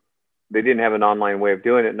because they didn't have an online way of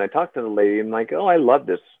doing it. And I talked to the lady and like, oh, I love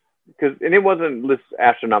this. And it wasn't this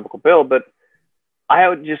astronomical bill, but I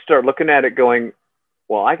would just start looking at it going,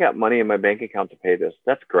 well, I got money in my bank account to pay this.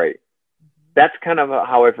 That's great. That's kind of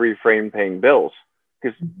how I've reframed paying bills,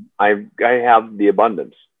 because I have the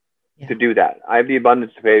abundance to do that. I have the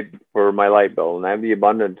abundance to pay for my light bill, and I have the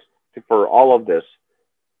abundance for all of this.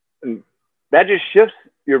 And that just shifts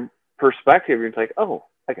your perspective. It's like, oh,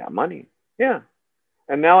 I got money. Yeah.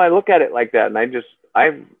 And now I look at it like that.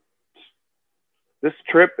 And this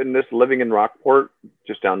trip and this living in Rockport,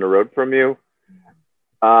 just down the road from you,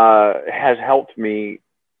 has helped me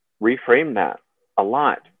reframe that a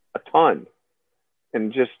lot, a ton.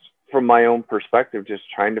 And just from my own perspective, just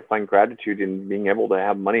trying to find gratitude in being able to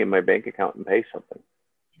have money in my bank account and pay something.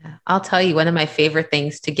 Yeah. I'll tell you, one of my favorite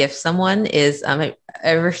things to gift someone is,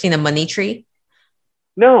 ever seen a money tree?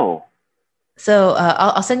 No. So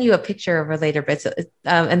I'll send you a picture of a later bit. So,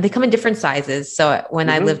 and they come in different sizes. So when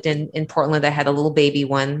I lived in Portland, I had a little baby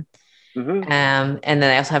one. And then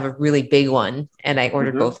I also have a really big one, and I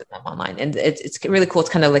ordered both of them online. And it's really cool. It's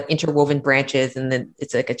kind of like interwoven branches, and then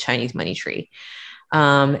it's like a Chinese money tree.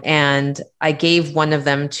 And I gave one of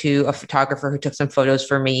them to a photographer who took some photos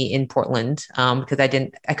for me in Portland, because I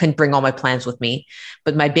couldn't bring all my plans with me.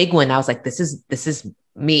 But my big one, I was like, this is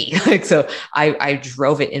me. Like, so I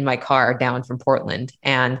drove it in my car down from Portland,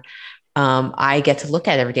 and I get to look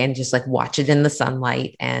at it every day and just like watch it in the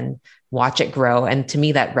sunlight and watch it grow. And to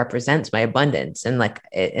me, that represents my abundance. And like,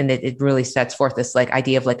 it really sets forth this like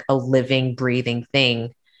idea of like a living, breathing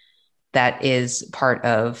thing that is part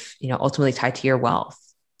of, ultimately tied to your wealth.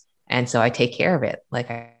 And so I take care of it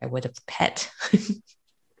like I would a pet.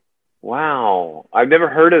 Wow. I've never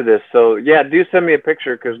heard of this. So yeah, do send me a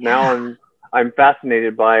picture, because now I'm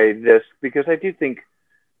fascinated by this, because I do think,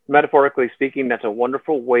 metaphorically speaking, that's a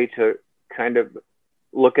wonderful way to kind of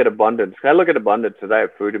look at abundance. I look at abundance as I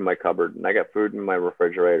have food in my cupboard and I got food in my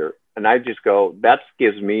refrigerator, and I just go, that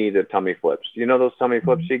gives me the tummy flips. You know those tummy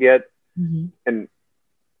flips you get?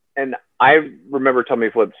 And I remember tummy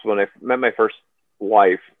flips when I met my first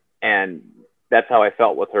wife, and that's how I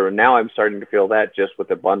felt with her. And now I'm starting to feel that just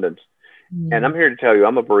with abundance. And I'm here to tell you,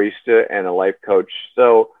 I'm a barista and a life coach.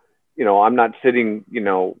 So, I'm not sitting,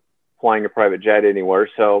 flying a private jet anywhere.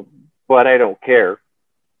 So, but I don't care.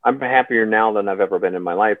 I'm happier now than I've ever been in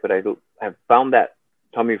my life, but I have found that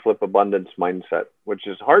tummy flip abundance mindset, which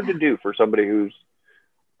is hard to do for somebody who's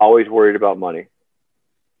always worried about money.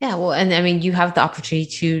 Yeah. Well, and I mean, you have the opportunity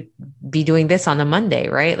to be doing this on a Monday,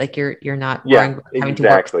 right? Like you're not worrying about having to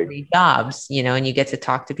work 3 jobs, and you get to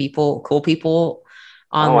talk to cool people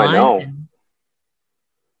online. Oh, I know.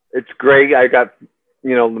 It's great. I got,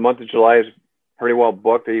 the month of July is pretty well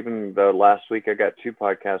booked. Even the last week, I got 2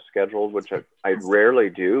 podcasts scheduled, which I rarely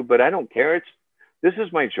do, but I don't care. This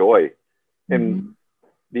is my joy. And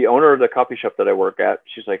the owner of the coffee shop that I work at,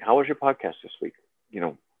 she's like, how was your podcast this week?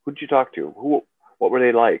 Who'd you talk to? What were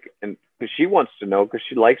they like? And because she wants to know, because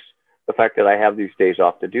she likes the fact that I have these days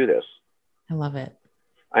off to do this. I love it.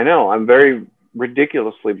 I know. I'm very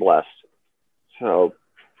ridiculously blessed. So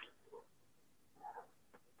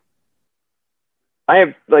I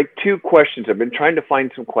have like 2 questions. I've been trying to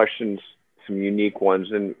find some questions, some unique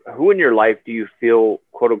ones. And who in your life do you feel,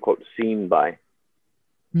 quote unquote, seen by?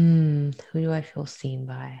 Who do I feel seen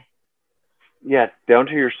by? Yeah, down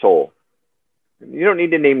to your soul. You don't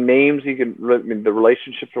need to name names. You can, the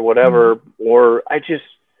relationships or whatever. Or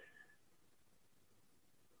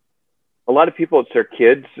a lot of people, it's their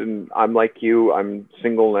kids. And I'm like you, I'm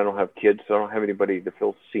single and I don't have kids. So I don't have anybody to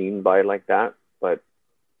feel seen by like that. But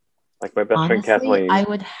like my best friend, Kathleen. I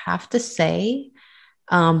would have to say,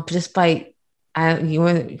 just by, you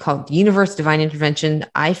want to call it universe, divine intervention,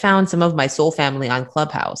 I found some of my soul family on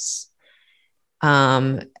Clubhouse.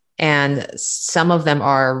 And some of them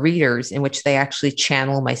are readers in which they actually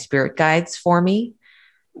channel my spirit guides for me.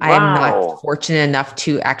 Wow. I am not fortunate enough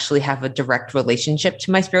to actually have a direct relationship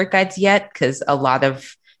to my spirit guides yet, because a lot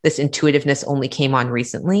of this intuitiveness only came on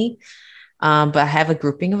recently. But I have a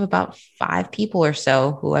grouping of about 5 people or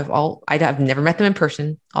so who I've never met them in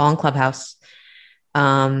person, all on Clubhouse.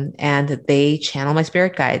 And they channel my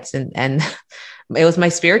spirit guides, and it was my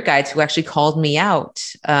spirit guides who actually called me out,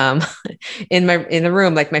 in the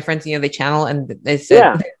room. Like my friends, they channel, and they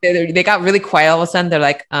said, they got really quiet all of a sudden. They're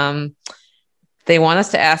like, they want us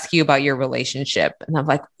to ask you about your relationship. And I'm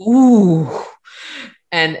like, ooh.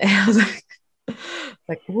 And I was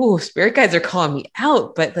like, ooh, spirit guides are calling me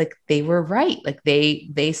out, but like, they were right. Like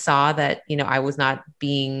they saw that, I was not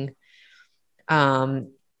being,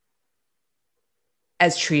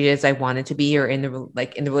 as treated as I wanted to be, or in the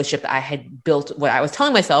relationship that I had built. What I was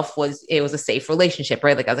telling myself was it was a safe relationship,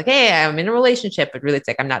 right? Like I was like, hey, I'm in a relationship, but really it's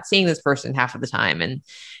like I'm not seeing this person half of the time, and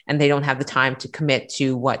they don't have the time to commit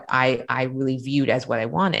to what I really viewed as what I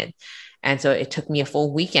wanted. And so it took me a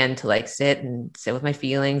full weekend to like sit with my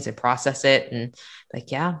feelings and process it, and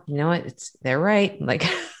like, yeah, you know what, they're right. Like,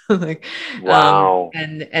 like, Wow.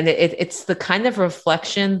 and it's the kind of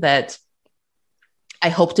reflection that I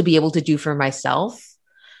hope to be able to do for myself.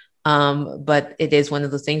 But it is one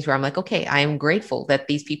of those things where I'm like, okay, I am grateful that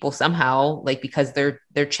these people somehow, like, because they're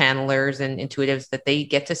channelers and intuitives, that they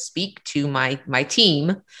get to speak to my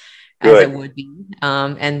team as it Good. would be.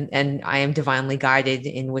 And I am divinely guided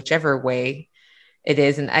in whichever way it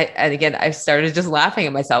is. And again, I started just laughing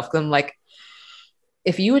at myself because I'm like,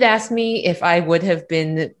 if you would ask me if I would have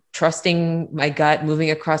been trusting my gut, moving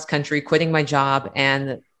across country, quitting my job,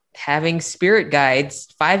 and having spirit guides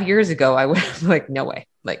 5 years ago, I would have like, no way,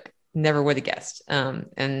 like never would have guessed.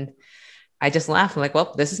 And I just laughed. I'm like,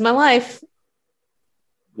 well, this is my life.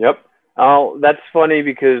 Yep. Oh, that's funny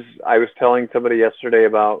because I was telling somebody yesterday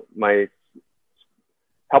about my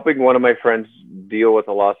helping one of my friends deal with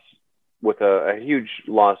a loss, with a huge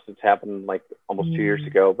loss that's happened like almost 2 years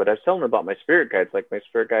ago. But I was telling her about my spirit guides, like my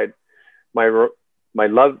spirit guide, my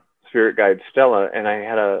love spirit guide Stella, and I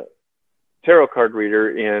had a tarot card reader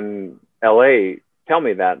in LA tell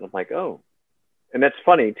me that, and I'm like, oh, and that's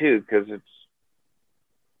funny too because it's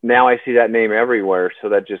now I see that name everywhere, so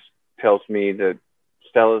that just tells me that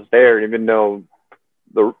Stella's there, even though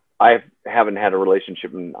I haven't had a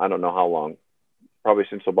relationship in I don't know how long, probably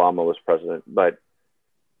since Obama was president, but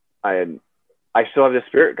I still have this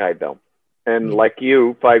spirit guide though. And like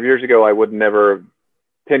you, 5 years ago, I would never,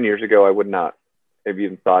 10 years ago, I would not have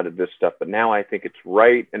even thought of this stuff. But now I think it's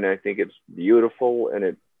right. And I think it's beautiful and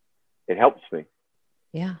it helps me.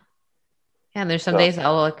 Yeah. Yeah. And there's some days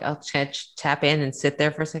I'll tap in and sit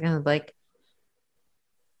there for a second. Like,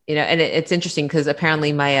 you know, and it's interesting because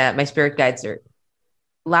apparently my spirit guides are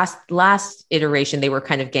last iteration, they were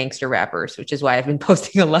kind of gangster rappers, which is why I've been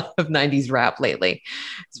posting a lot of 90s rap lately.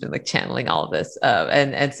 It's been like channeling all of this.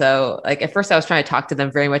 And so like at first I was trying to talk to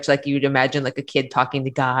them very much like you'd imagine like a kid talking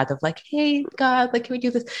to God of like, hey God, like, can we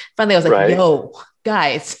do this? Finally, I was like, yo,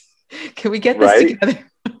 guys, can we get this together?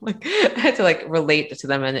 Like I had to like relate to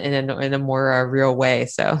them in a more real way.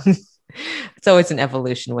 So it's always an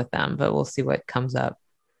evolution with them, but we'll see what comes up.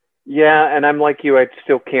 Yeah. And I'm like you, I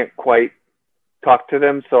still can't quite talk to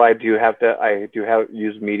them, so I do have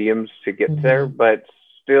use mediums to get there, but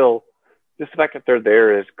still just the fact that they're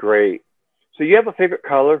there is great. So you have a favorite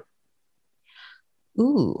color?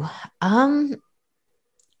 Ooh, I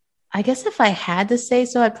guess if I had to say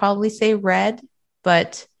so, I'd probably say red,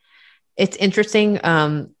 but it's interesting.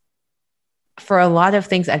 For a lot of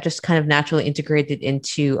things, I've just kind of naturally integrated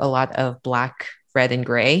into a lot of black, red, and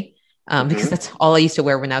gray. Because that's all I used to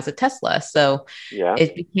wear when I was at Tesla. So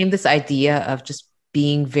it became this idea of just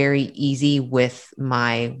being very easy with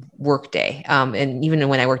my work day. And even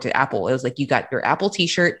when I worked at Apple, it was like you got your Apple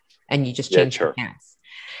t-shirt and you just changed your pants.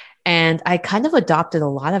 And I kind of adopted a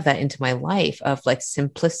lot of that into my life of like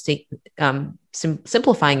simplistic,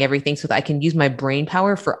 simplifying everything so that I can use my brain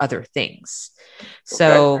power for other things.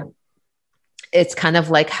 So it's kind of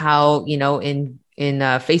like how, you know, in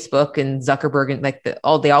Facebook and Zuckerberg and like they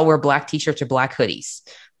all wear black t-shirts or black hoodies.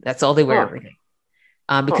 That's all they wear every day.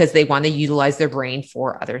 Because they want to utilize their brain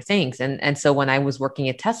for other things. And so when I was working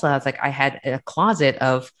at Tesla, I was like, I had a closet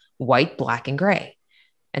of white, black, and gray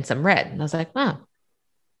and some red. And I was like, wow.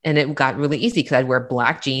 And it got really easy because I'd wear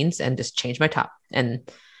black jeans and just change my top.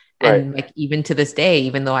 And like, even to this day,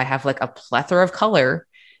 even though I have like a plethora of color,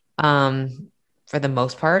 for the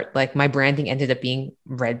most part, like my branding ended up being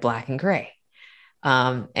red, black, and gray.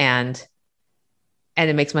 And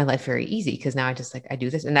it makes my life very easy because now I do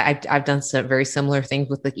this, and I've done some very similar things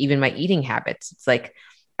with like even my eating habits. It's like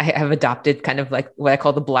I have adopted kind of like what I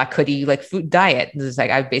call the black hoodie like food diet. It's like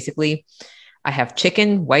I have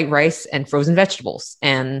chicken, white rice, and frozen vegetables,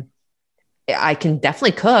 and I can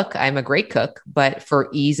definitely cook. I'm a great cook, but for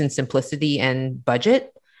ease and simplicity and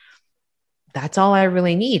budget, that's all I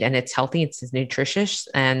really need. And it's healthy, it's nutritious,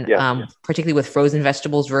 and particularly with frozen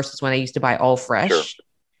vegetables versus when I used to buy all fresh.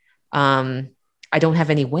 I don't have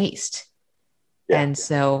any waste. And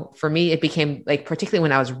so for me, it became like, particularly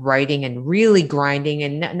when I was writing and really grinding,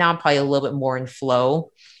 and now I'm probably a little bit more in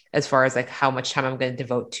flow as far as like how much time I'm going to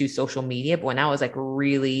devote to social media. But when I was like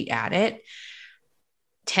really at it,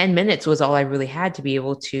 10 minutes was all I really had to be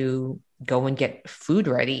able to go and get food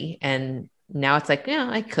ready. And now it's like, yeah,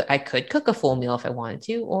 I could cook a full meal if I wanted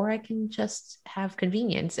to, or I can just have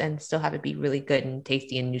convenience and still have it be really good and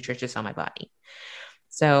tasty and nutritious on my body.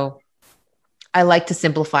 So I like to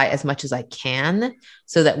simplify as much as I can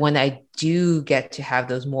so that when I do get to have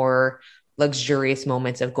those more luxurious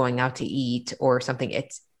moments of going out to eat or something,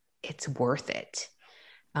 it's worth it.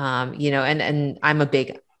 And I'm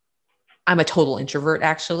a total introvert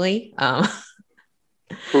actually.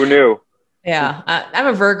 Who knew? Yeah, I'm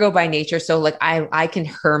a Virgo by nature, so like I can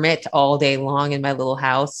hermit all day long in my little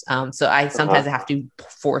house. So I sometimes have to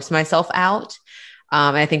force myself out.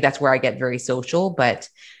 And I think that's where I get very social. But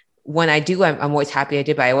when I do, I'm always happy I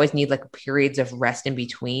did. But I always need like periods of rest in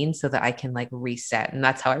between so that I can like reset. And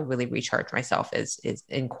that's how I really recharge myself is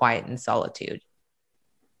in quiet and solitude.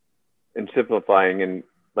 And simplifying, and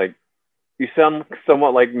like you sound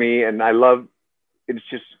somewhat like me, and I love. It's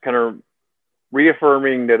just kind of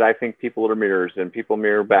reaffirming that I think people are mirrors and people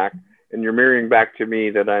mirror back, and you're mirroring back to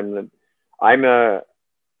me that I'm a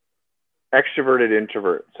extroverted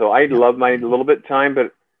introvert. So I love my little bit of time,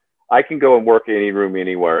 but I can go and work any room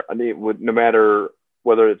anywhere. I mean, no matter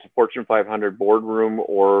whether it's a Fortune 500 boardroom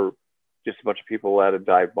or just a bunch of people at a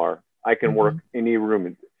dive bar, I can work any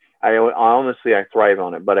room. I honestly, I thrive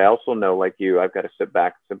on it, but I also know, like you, I've got to sit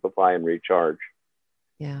back, simplify, and recharge.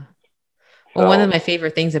 Yeah. Well, one of my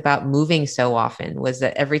favorite things about moving so often was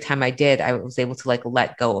that every time I did, I was able to like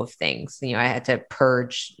let go of things. I had to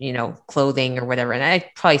purge, clothing or whatever. And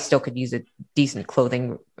I probably still could use a decent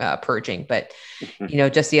clothing purging. But,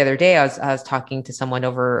 just the other day, I was talking to someone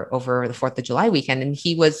over the 4th of July weekend, and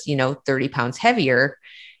he was, 30 pounds heavier.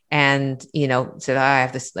 And, said, I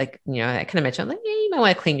have this like, I kind of mentioned, like, yeah, you might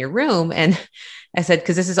want to clean your room. And I said,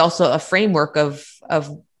 because this is also a framework of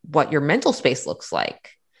what your mental space looks like.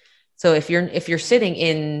 So if you're sitting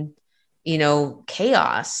in,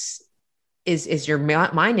 chaos, is your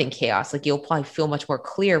mind in chaos? Like you'll probably feel much more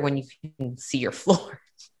clear when you can see your floor.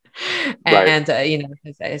 And,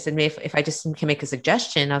 I said, if I just can make a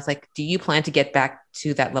suggestion, I was like, do you plan to get back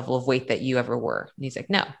to that level of weight that you ever were? And he's like,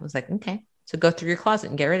 no. I was like, okay, so go through your closet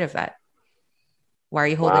and get rid of that. Why are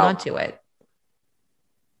you holding on to it?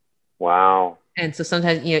 Wow. And so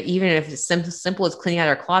sometimes, even if it's simple as cleaning out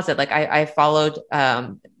our closet, like I followed,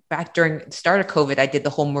 back during the start of COVID, I did the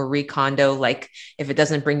whole Marie Kondo, like if it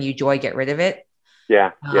doesn't bring you joy, get rid of it.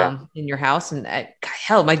 Yeah. In your house. And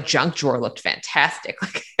hell, my junk drawer looked fantastic.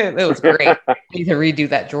 Like it was great. I need to redo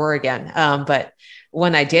that drawer again. But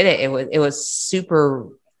when I did it, it was super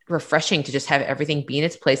refreshing to just have everything be in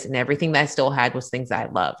its place, and everything that I still had was things that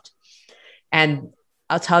I loved. And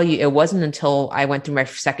I'll tell you, it wasn't until I went through my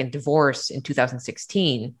second divorce in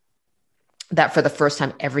 2016 that for the first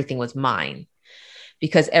time, everything was mine.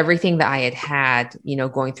 Because everything that I had,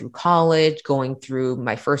 going through college, going through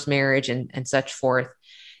my first marriage and such forth,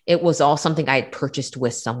 it was all something I had purchased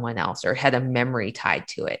with someone else or had a memory tied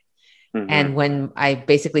to it. And when I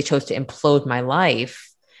basically chose to implode my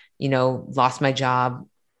life, lost my job,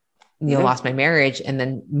 lost my marriage, and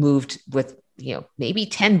then moved with, maybe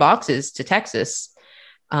 10 boxes to Texas,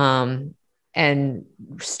 and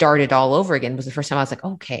started all over again, was the first time I was like,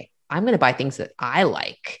 okay, I'm going to buy things that I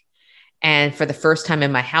like. And for the first time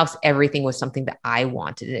in my house, everything was something that I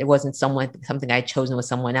wanted. It wasn't something I'd chosen with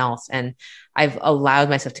someone else. And I've allowed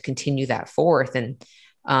myself to continue that forth. And,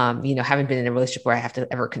 haven't been in a relationship where I have to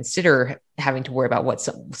ever consider having to worry about what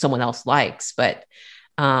someone else likes. But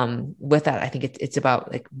with that, I think it's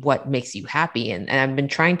about like what makes you happy. And I've been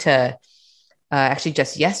trying to, actually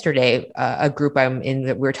just yesterday, a group I'm in,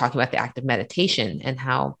 that we were talking about the act of meditation and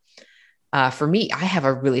how, for me, I have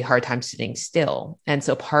a really hard time sitting still. And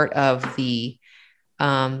so part of the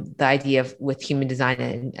idea of with human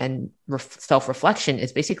design and self-reflection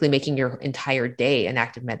is basically making your entire day an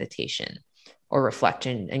act of meditation or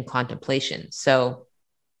reflection and contemplation. So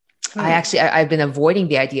I've been avoiding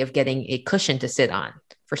the idea of getting a cushion to sit on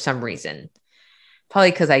for some reason,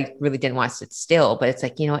 probably because I really didn't want to sit still. But it's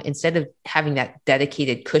like, instead of having that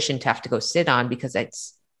dedicated cushion to have to go sit on, because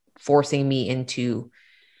it's forcing me into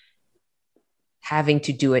having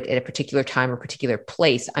to do it at a particular time or particular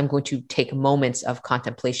place, I'm going to take moments of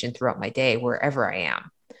contemplation throughout my day, wherever I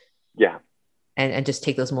am. Yeah. And just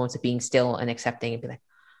take those moments of being still and accepting and be like,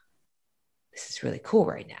 this is really cool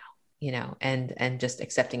right now, and just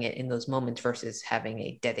accepting it in those moments versus having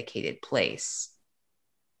a dedicated place.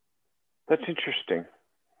 That's interesting.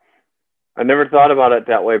 I never thought about it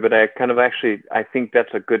that way, but I think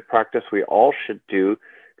that's a good practice we all should do,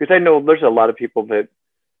 because I know there's a lot of people that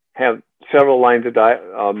have several lines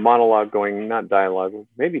of monologue going, not dialogue,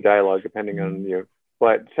 maybe dialogue depending on you,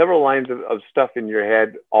 but several lines of stuff in your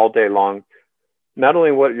head all day long. Not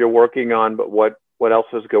only what you're working on, but what else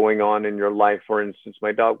is going on in your life. For instance,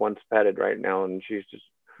 my dog wants petted right now, and she's just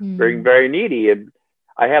very, very needy. And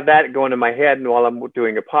I have that going in my head and while I'm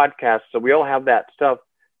doing a podcast. So we all have that stuff.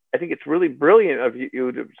 I think it's really brilliant of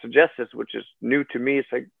you to suggest this, which is new to me.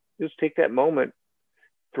 It's like, just take that moment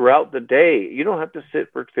throughout the day. You don't have to sit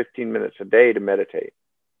for 15 minutes a day to meditate.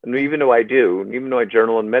 And even though I do, even though I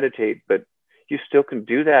journal and meditate, but you still can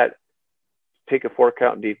do that. Take a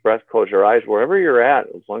 4-count deep breath, close your eyes, wherever you're at,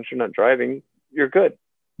 as long as you're not driving, you're good.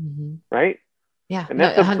 Mm-hmm. Right? Yeah. And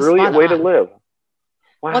that's a brilliant way to live.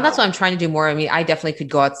 Wow. Well, that's what I'm trying to do more. I mean, I definitely could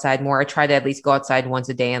go outside more. I try to at least go outside once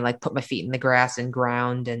a day and like put my feet in the grass and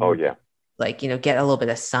ground and like, you know, get a little bit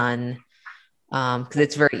of sun. Cause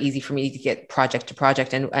it's very easy for me to get project to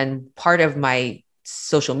project. And part of my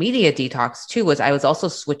social media detox too, was I was also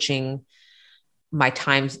switching my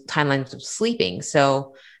timelines of sleeping.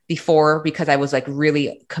 So before, because I was like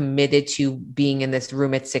really committed to being in this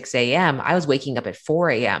room at 6 a.m., I was waking up at 4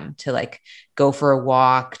 a.m. to like go for a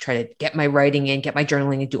walk, try to get my writing in, get my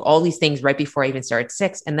journaling and do all these things right before I even started at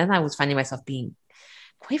 6. And then I was finding myself being,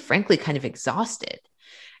 quite frankly, kind of exhausted.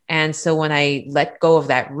 And so when I let go of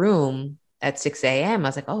that room at 6 a.m., I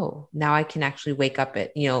was like, oh, now I can actually wake up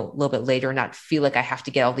at, you know, a little bit later and not feel like I have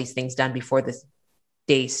to get all these things done before this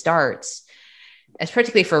day starts. It's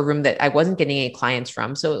particularly for a room that I wasn't getting any clients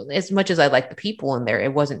from. So as much as I like the people in there,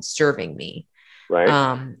 it wasn't serving me. Right.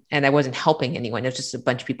 And I wasn't helping anyone. It was just a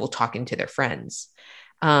bunch of people talking to their friends.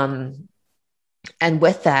 And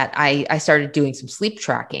with that, I started doing some sleep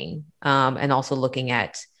tracking and also looking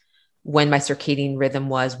at when my circadian rhythm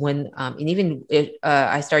was and even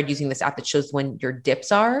I started using this app that shows when your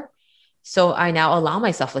dips are. So I now allow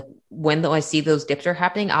myself, like when I see those dips are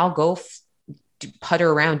happening, I'll go putter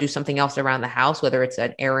around, do something else around the house, whether it's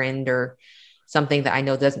an errand or something that I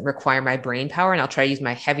know doesn't require my brain power. And I'll try to use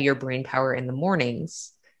my heavier brain power in the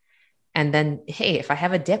mornings. And then, hey, if I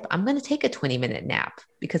have a dip, I'm going to take a 20-minute nap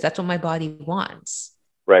because that's what my body wants.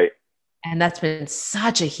 Right. And that's been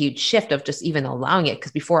such a huge shift of just even allowing it.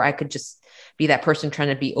 Because before I could just be that person trying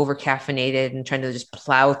to be over caffeinated and trying to just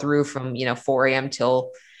plow through from, 4 a.m. till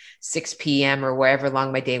 6 p.m. or wherever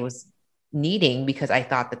long my day was needing, because I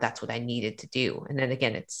thought that that's what I needed to do. And then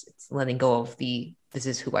again, it's letting go of this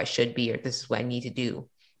is who I should be, or this is what I need to do,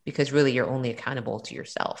 because really you're only accountable to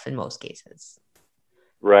yourself in most cases.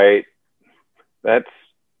 Right. That's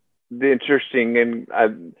the interesting.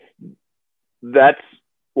 And that's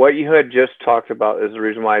what you had just talked about is the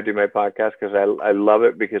reason why I do my podcast. Cause I love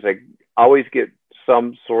it because I always get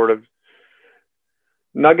some sort of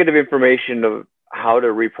nugget of information of how to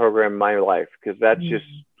reprogram my life. Cause that's just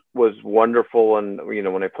was wonderful. And,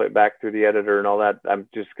 when I play it back through the editor and all that, I'm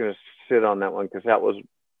just going to sit on that one because that was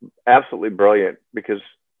absolutely brilliant, because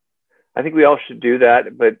I think we all should do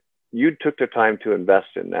that. But you took the time to invest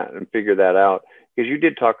in that and figure that out, because you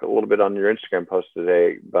did talk a little bit on your Instagram post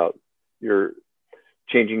today about your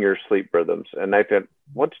changing your sleep rhythms. And I thought,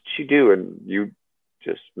 what did she do? And you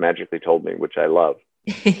just magically told me, which I love.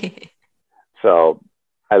 So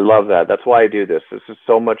I love that. That's why I do this. This is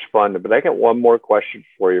so much fun. But I got one more question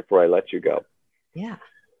for you before I let you go. Yeah.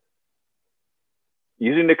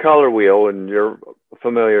 Using the color wheel, and you're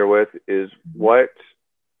familiar with, is what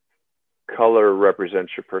color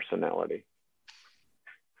represents your personality?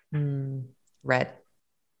 Red.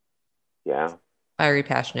 Yeah. Fiery,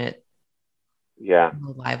 passionate. Yeah.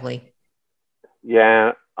 Lively.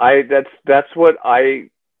 Yeah. That's what my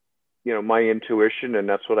intuition, and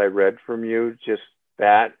that's what I read from you, just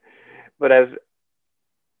that. But as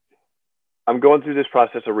I'm going through this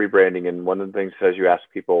process of rebranding, and one of the things says you ask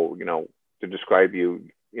people, to describe you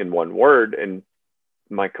in one word, and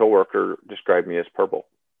my coworker described me as purple.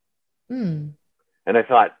 And I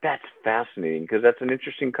thought, that's fascinating, because that's an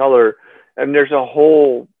interesting color. And there's a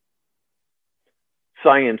whole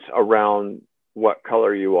science around what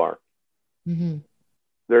color you are.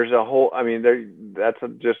 There's a whole, that's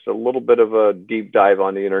just a little bit of a deep dive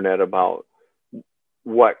on the internet about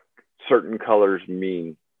what certain colors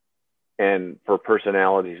mean and for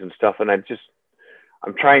personalities and stuff. And I'm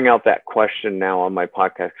trying out that question now on my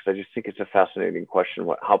podcast, because I just think it's a fascinating question,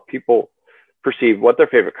 how people perceive what their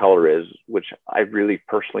favorite color is, which I really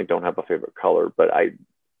personally don't have a favorite color, but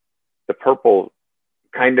the purple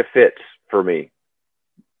kind of fits for me,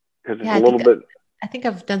 because it's a little bit. I think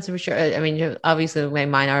I've done some research. Obviously my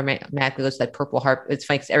mind automatically goes to that purple heart. It's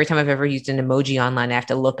funny, 'cause every time I've ever used an emoji online, I have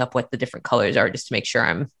to look up what the different colors are just to make sure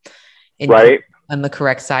I'm on the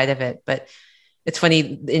correct side of it. But it's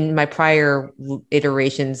funny, in my prior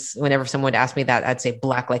iterations, whenever someone would ask me that, I'd say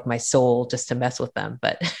black like my soul, just to mess with them.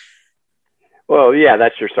 But well, yeah,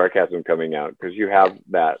 that's your sarcasm coming out, because you have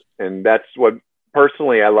that. And that's what,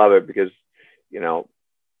 personally, I love it, because,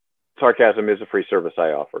 sarcasm is a free service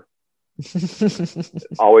I offer. It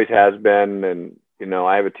always has been. And,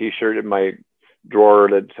 I have a T-shirt in my drawer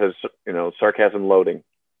that says, sarcasm loading.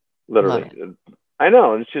 Literally, I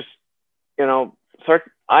know. It's just,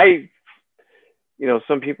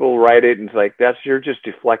 some people write it and it's like, you're just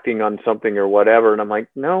deflecting on something or whatever. And I'm like,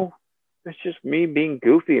 no, it's just me being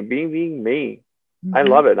goofy and being me. Mm-hmm. I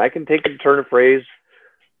love it. I can take a turn of phrase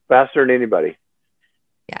faster than anybody.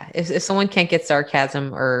 Yeah. If someone can't get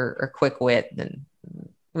sarcasm or quick wit, then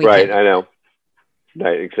right. I know.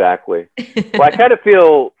 Right. Exactly. Well, I kind of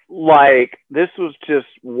feel like this was just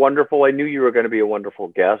wonderful. I knew you were going to be a wonderful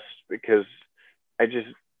guest because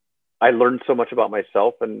I learned so much about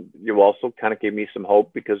myself, and you also kind of gave me some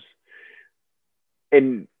hope because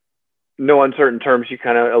in no uncertain terms, you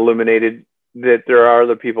kind of illuminated that there are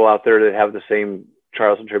other people out there that have the same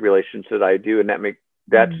trials and tribulations that I do. And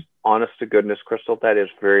that's honest to goodness, Crystal, that is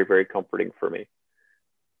very, very comforting for me.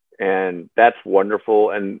 And that's wonderful.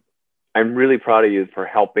 And I'm really proud of you for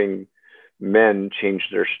helping men change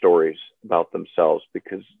their stories about themselves,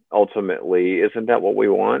 because ultimately, isn't that what we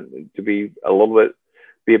want? To be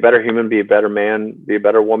be a better human, be a better man, be a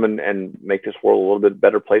better woman, and make this world a little bit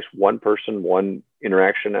better place, one person, one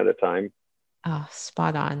interaction at a time. Oh,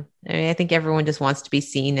 spot on. I mean, I think everyone just wants to be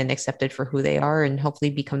seen and accepted for who they are and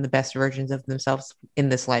hopefully become the best versions of themselves in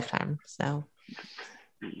this lifetime. So,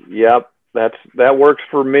 yep, that works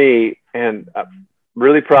for me. And I'm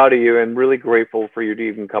really proud of you and really grateful for you to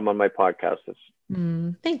even come on my podcast.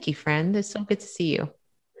 Thank you, friend. It's so good to see you.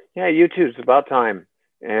 Yeah, you too. It's about time.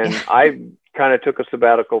 And I kind of took a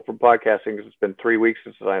sabbatical from podcasting because it's been 3 weeks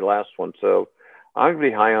since my last one. So I'm going to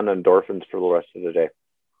be high on endorphins for the rest of the day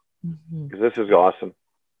because this is awesome.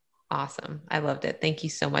 Awesome. I loved it. Thank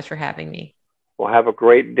you so much for having me. Well, have a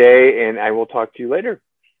great day, and I will talk to you later.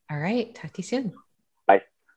 All right. Talk to you soon.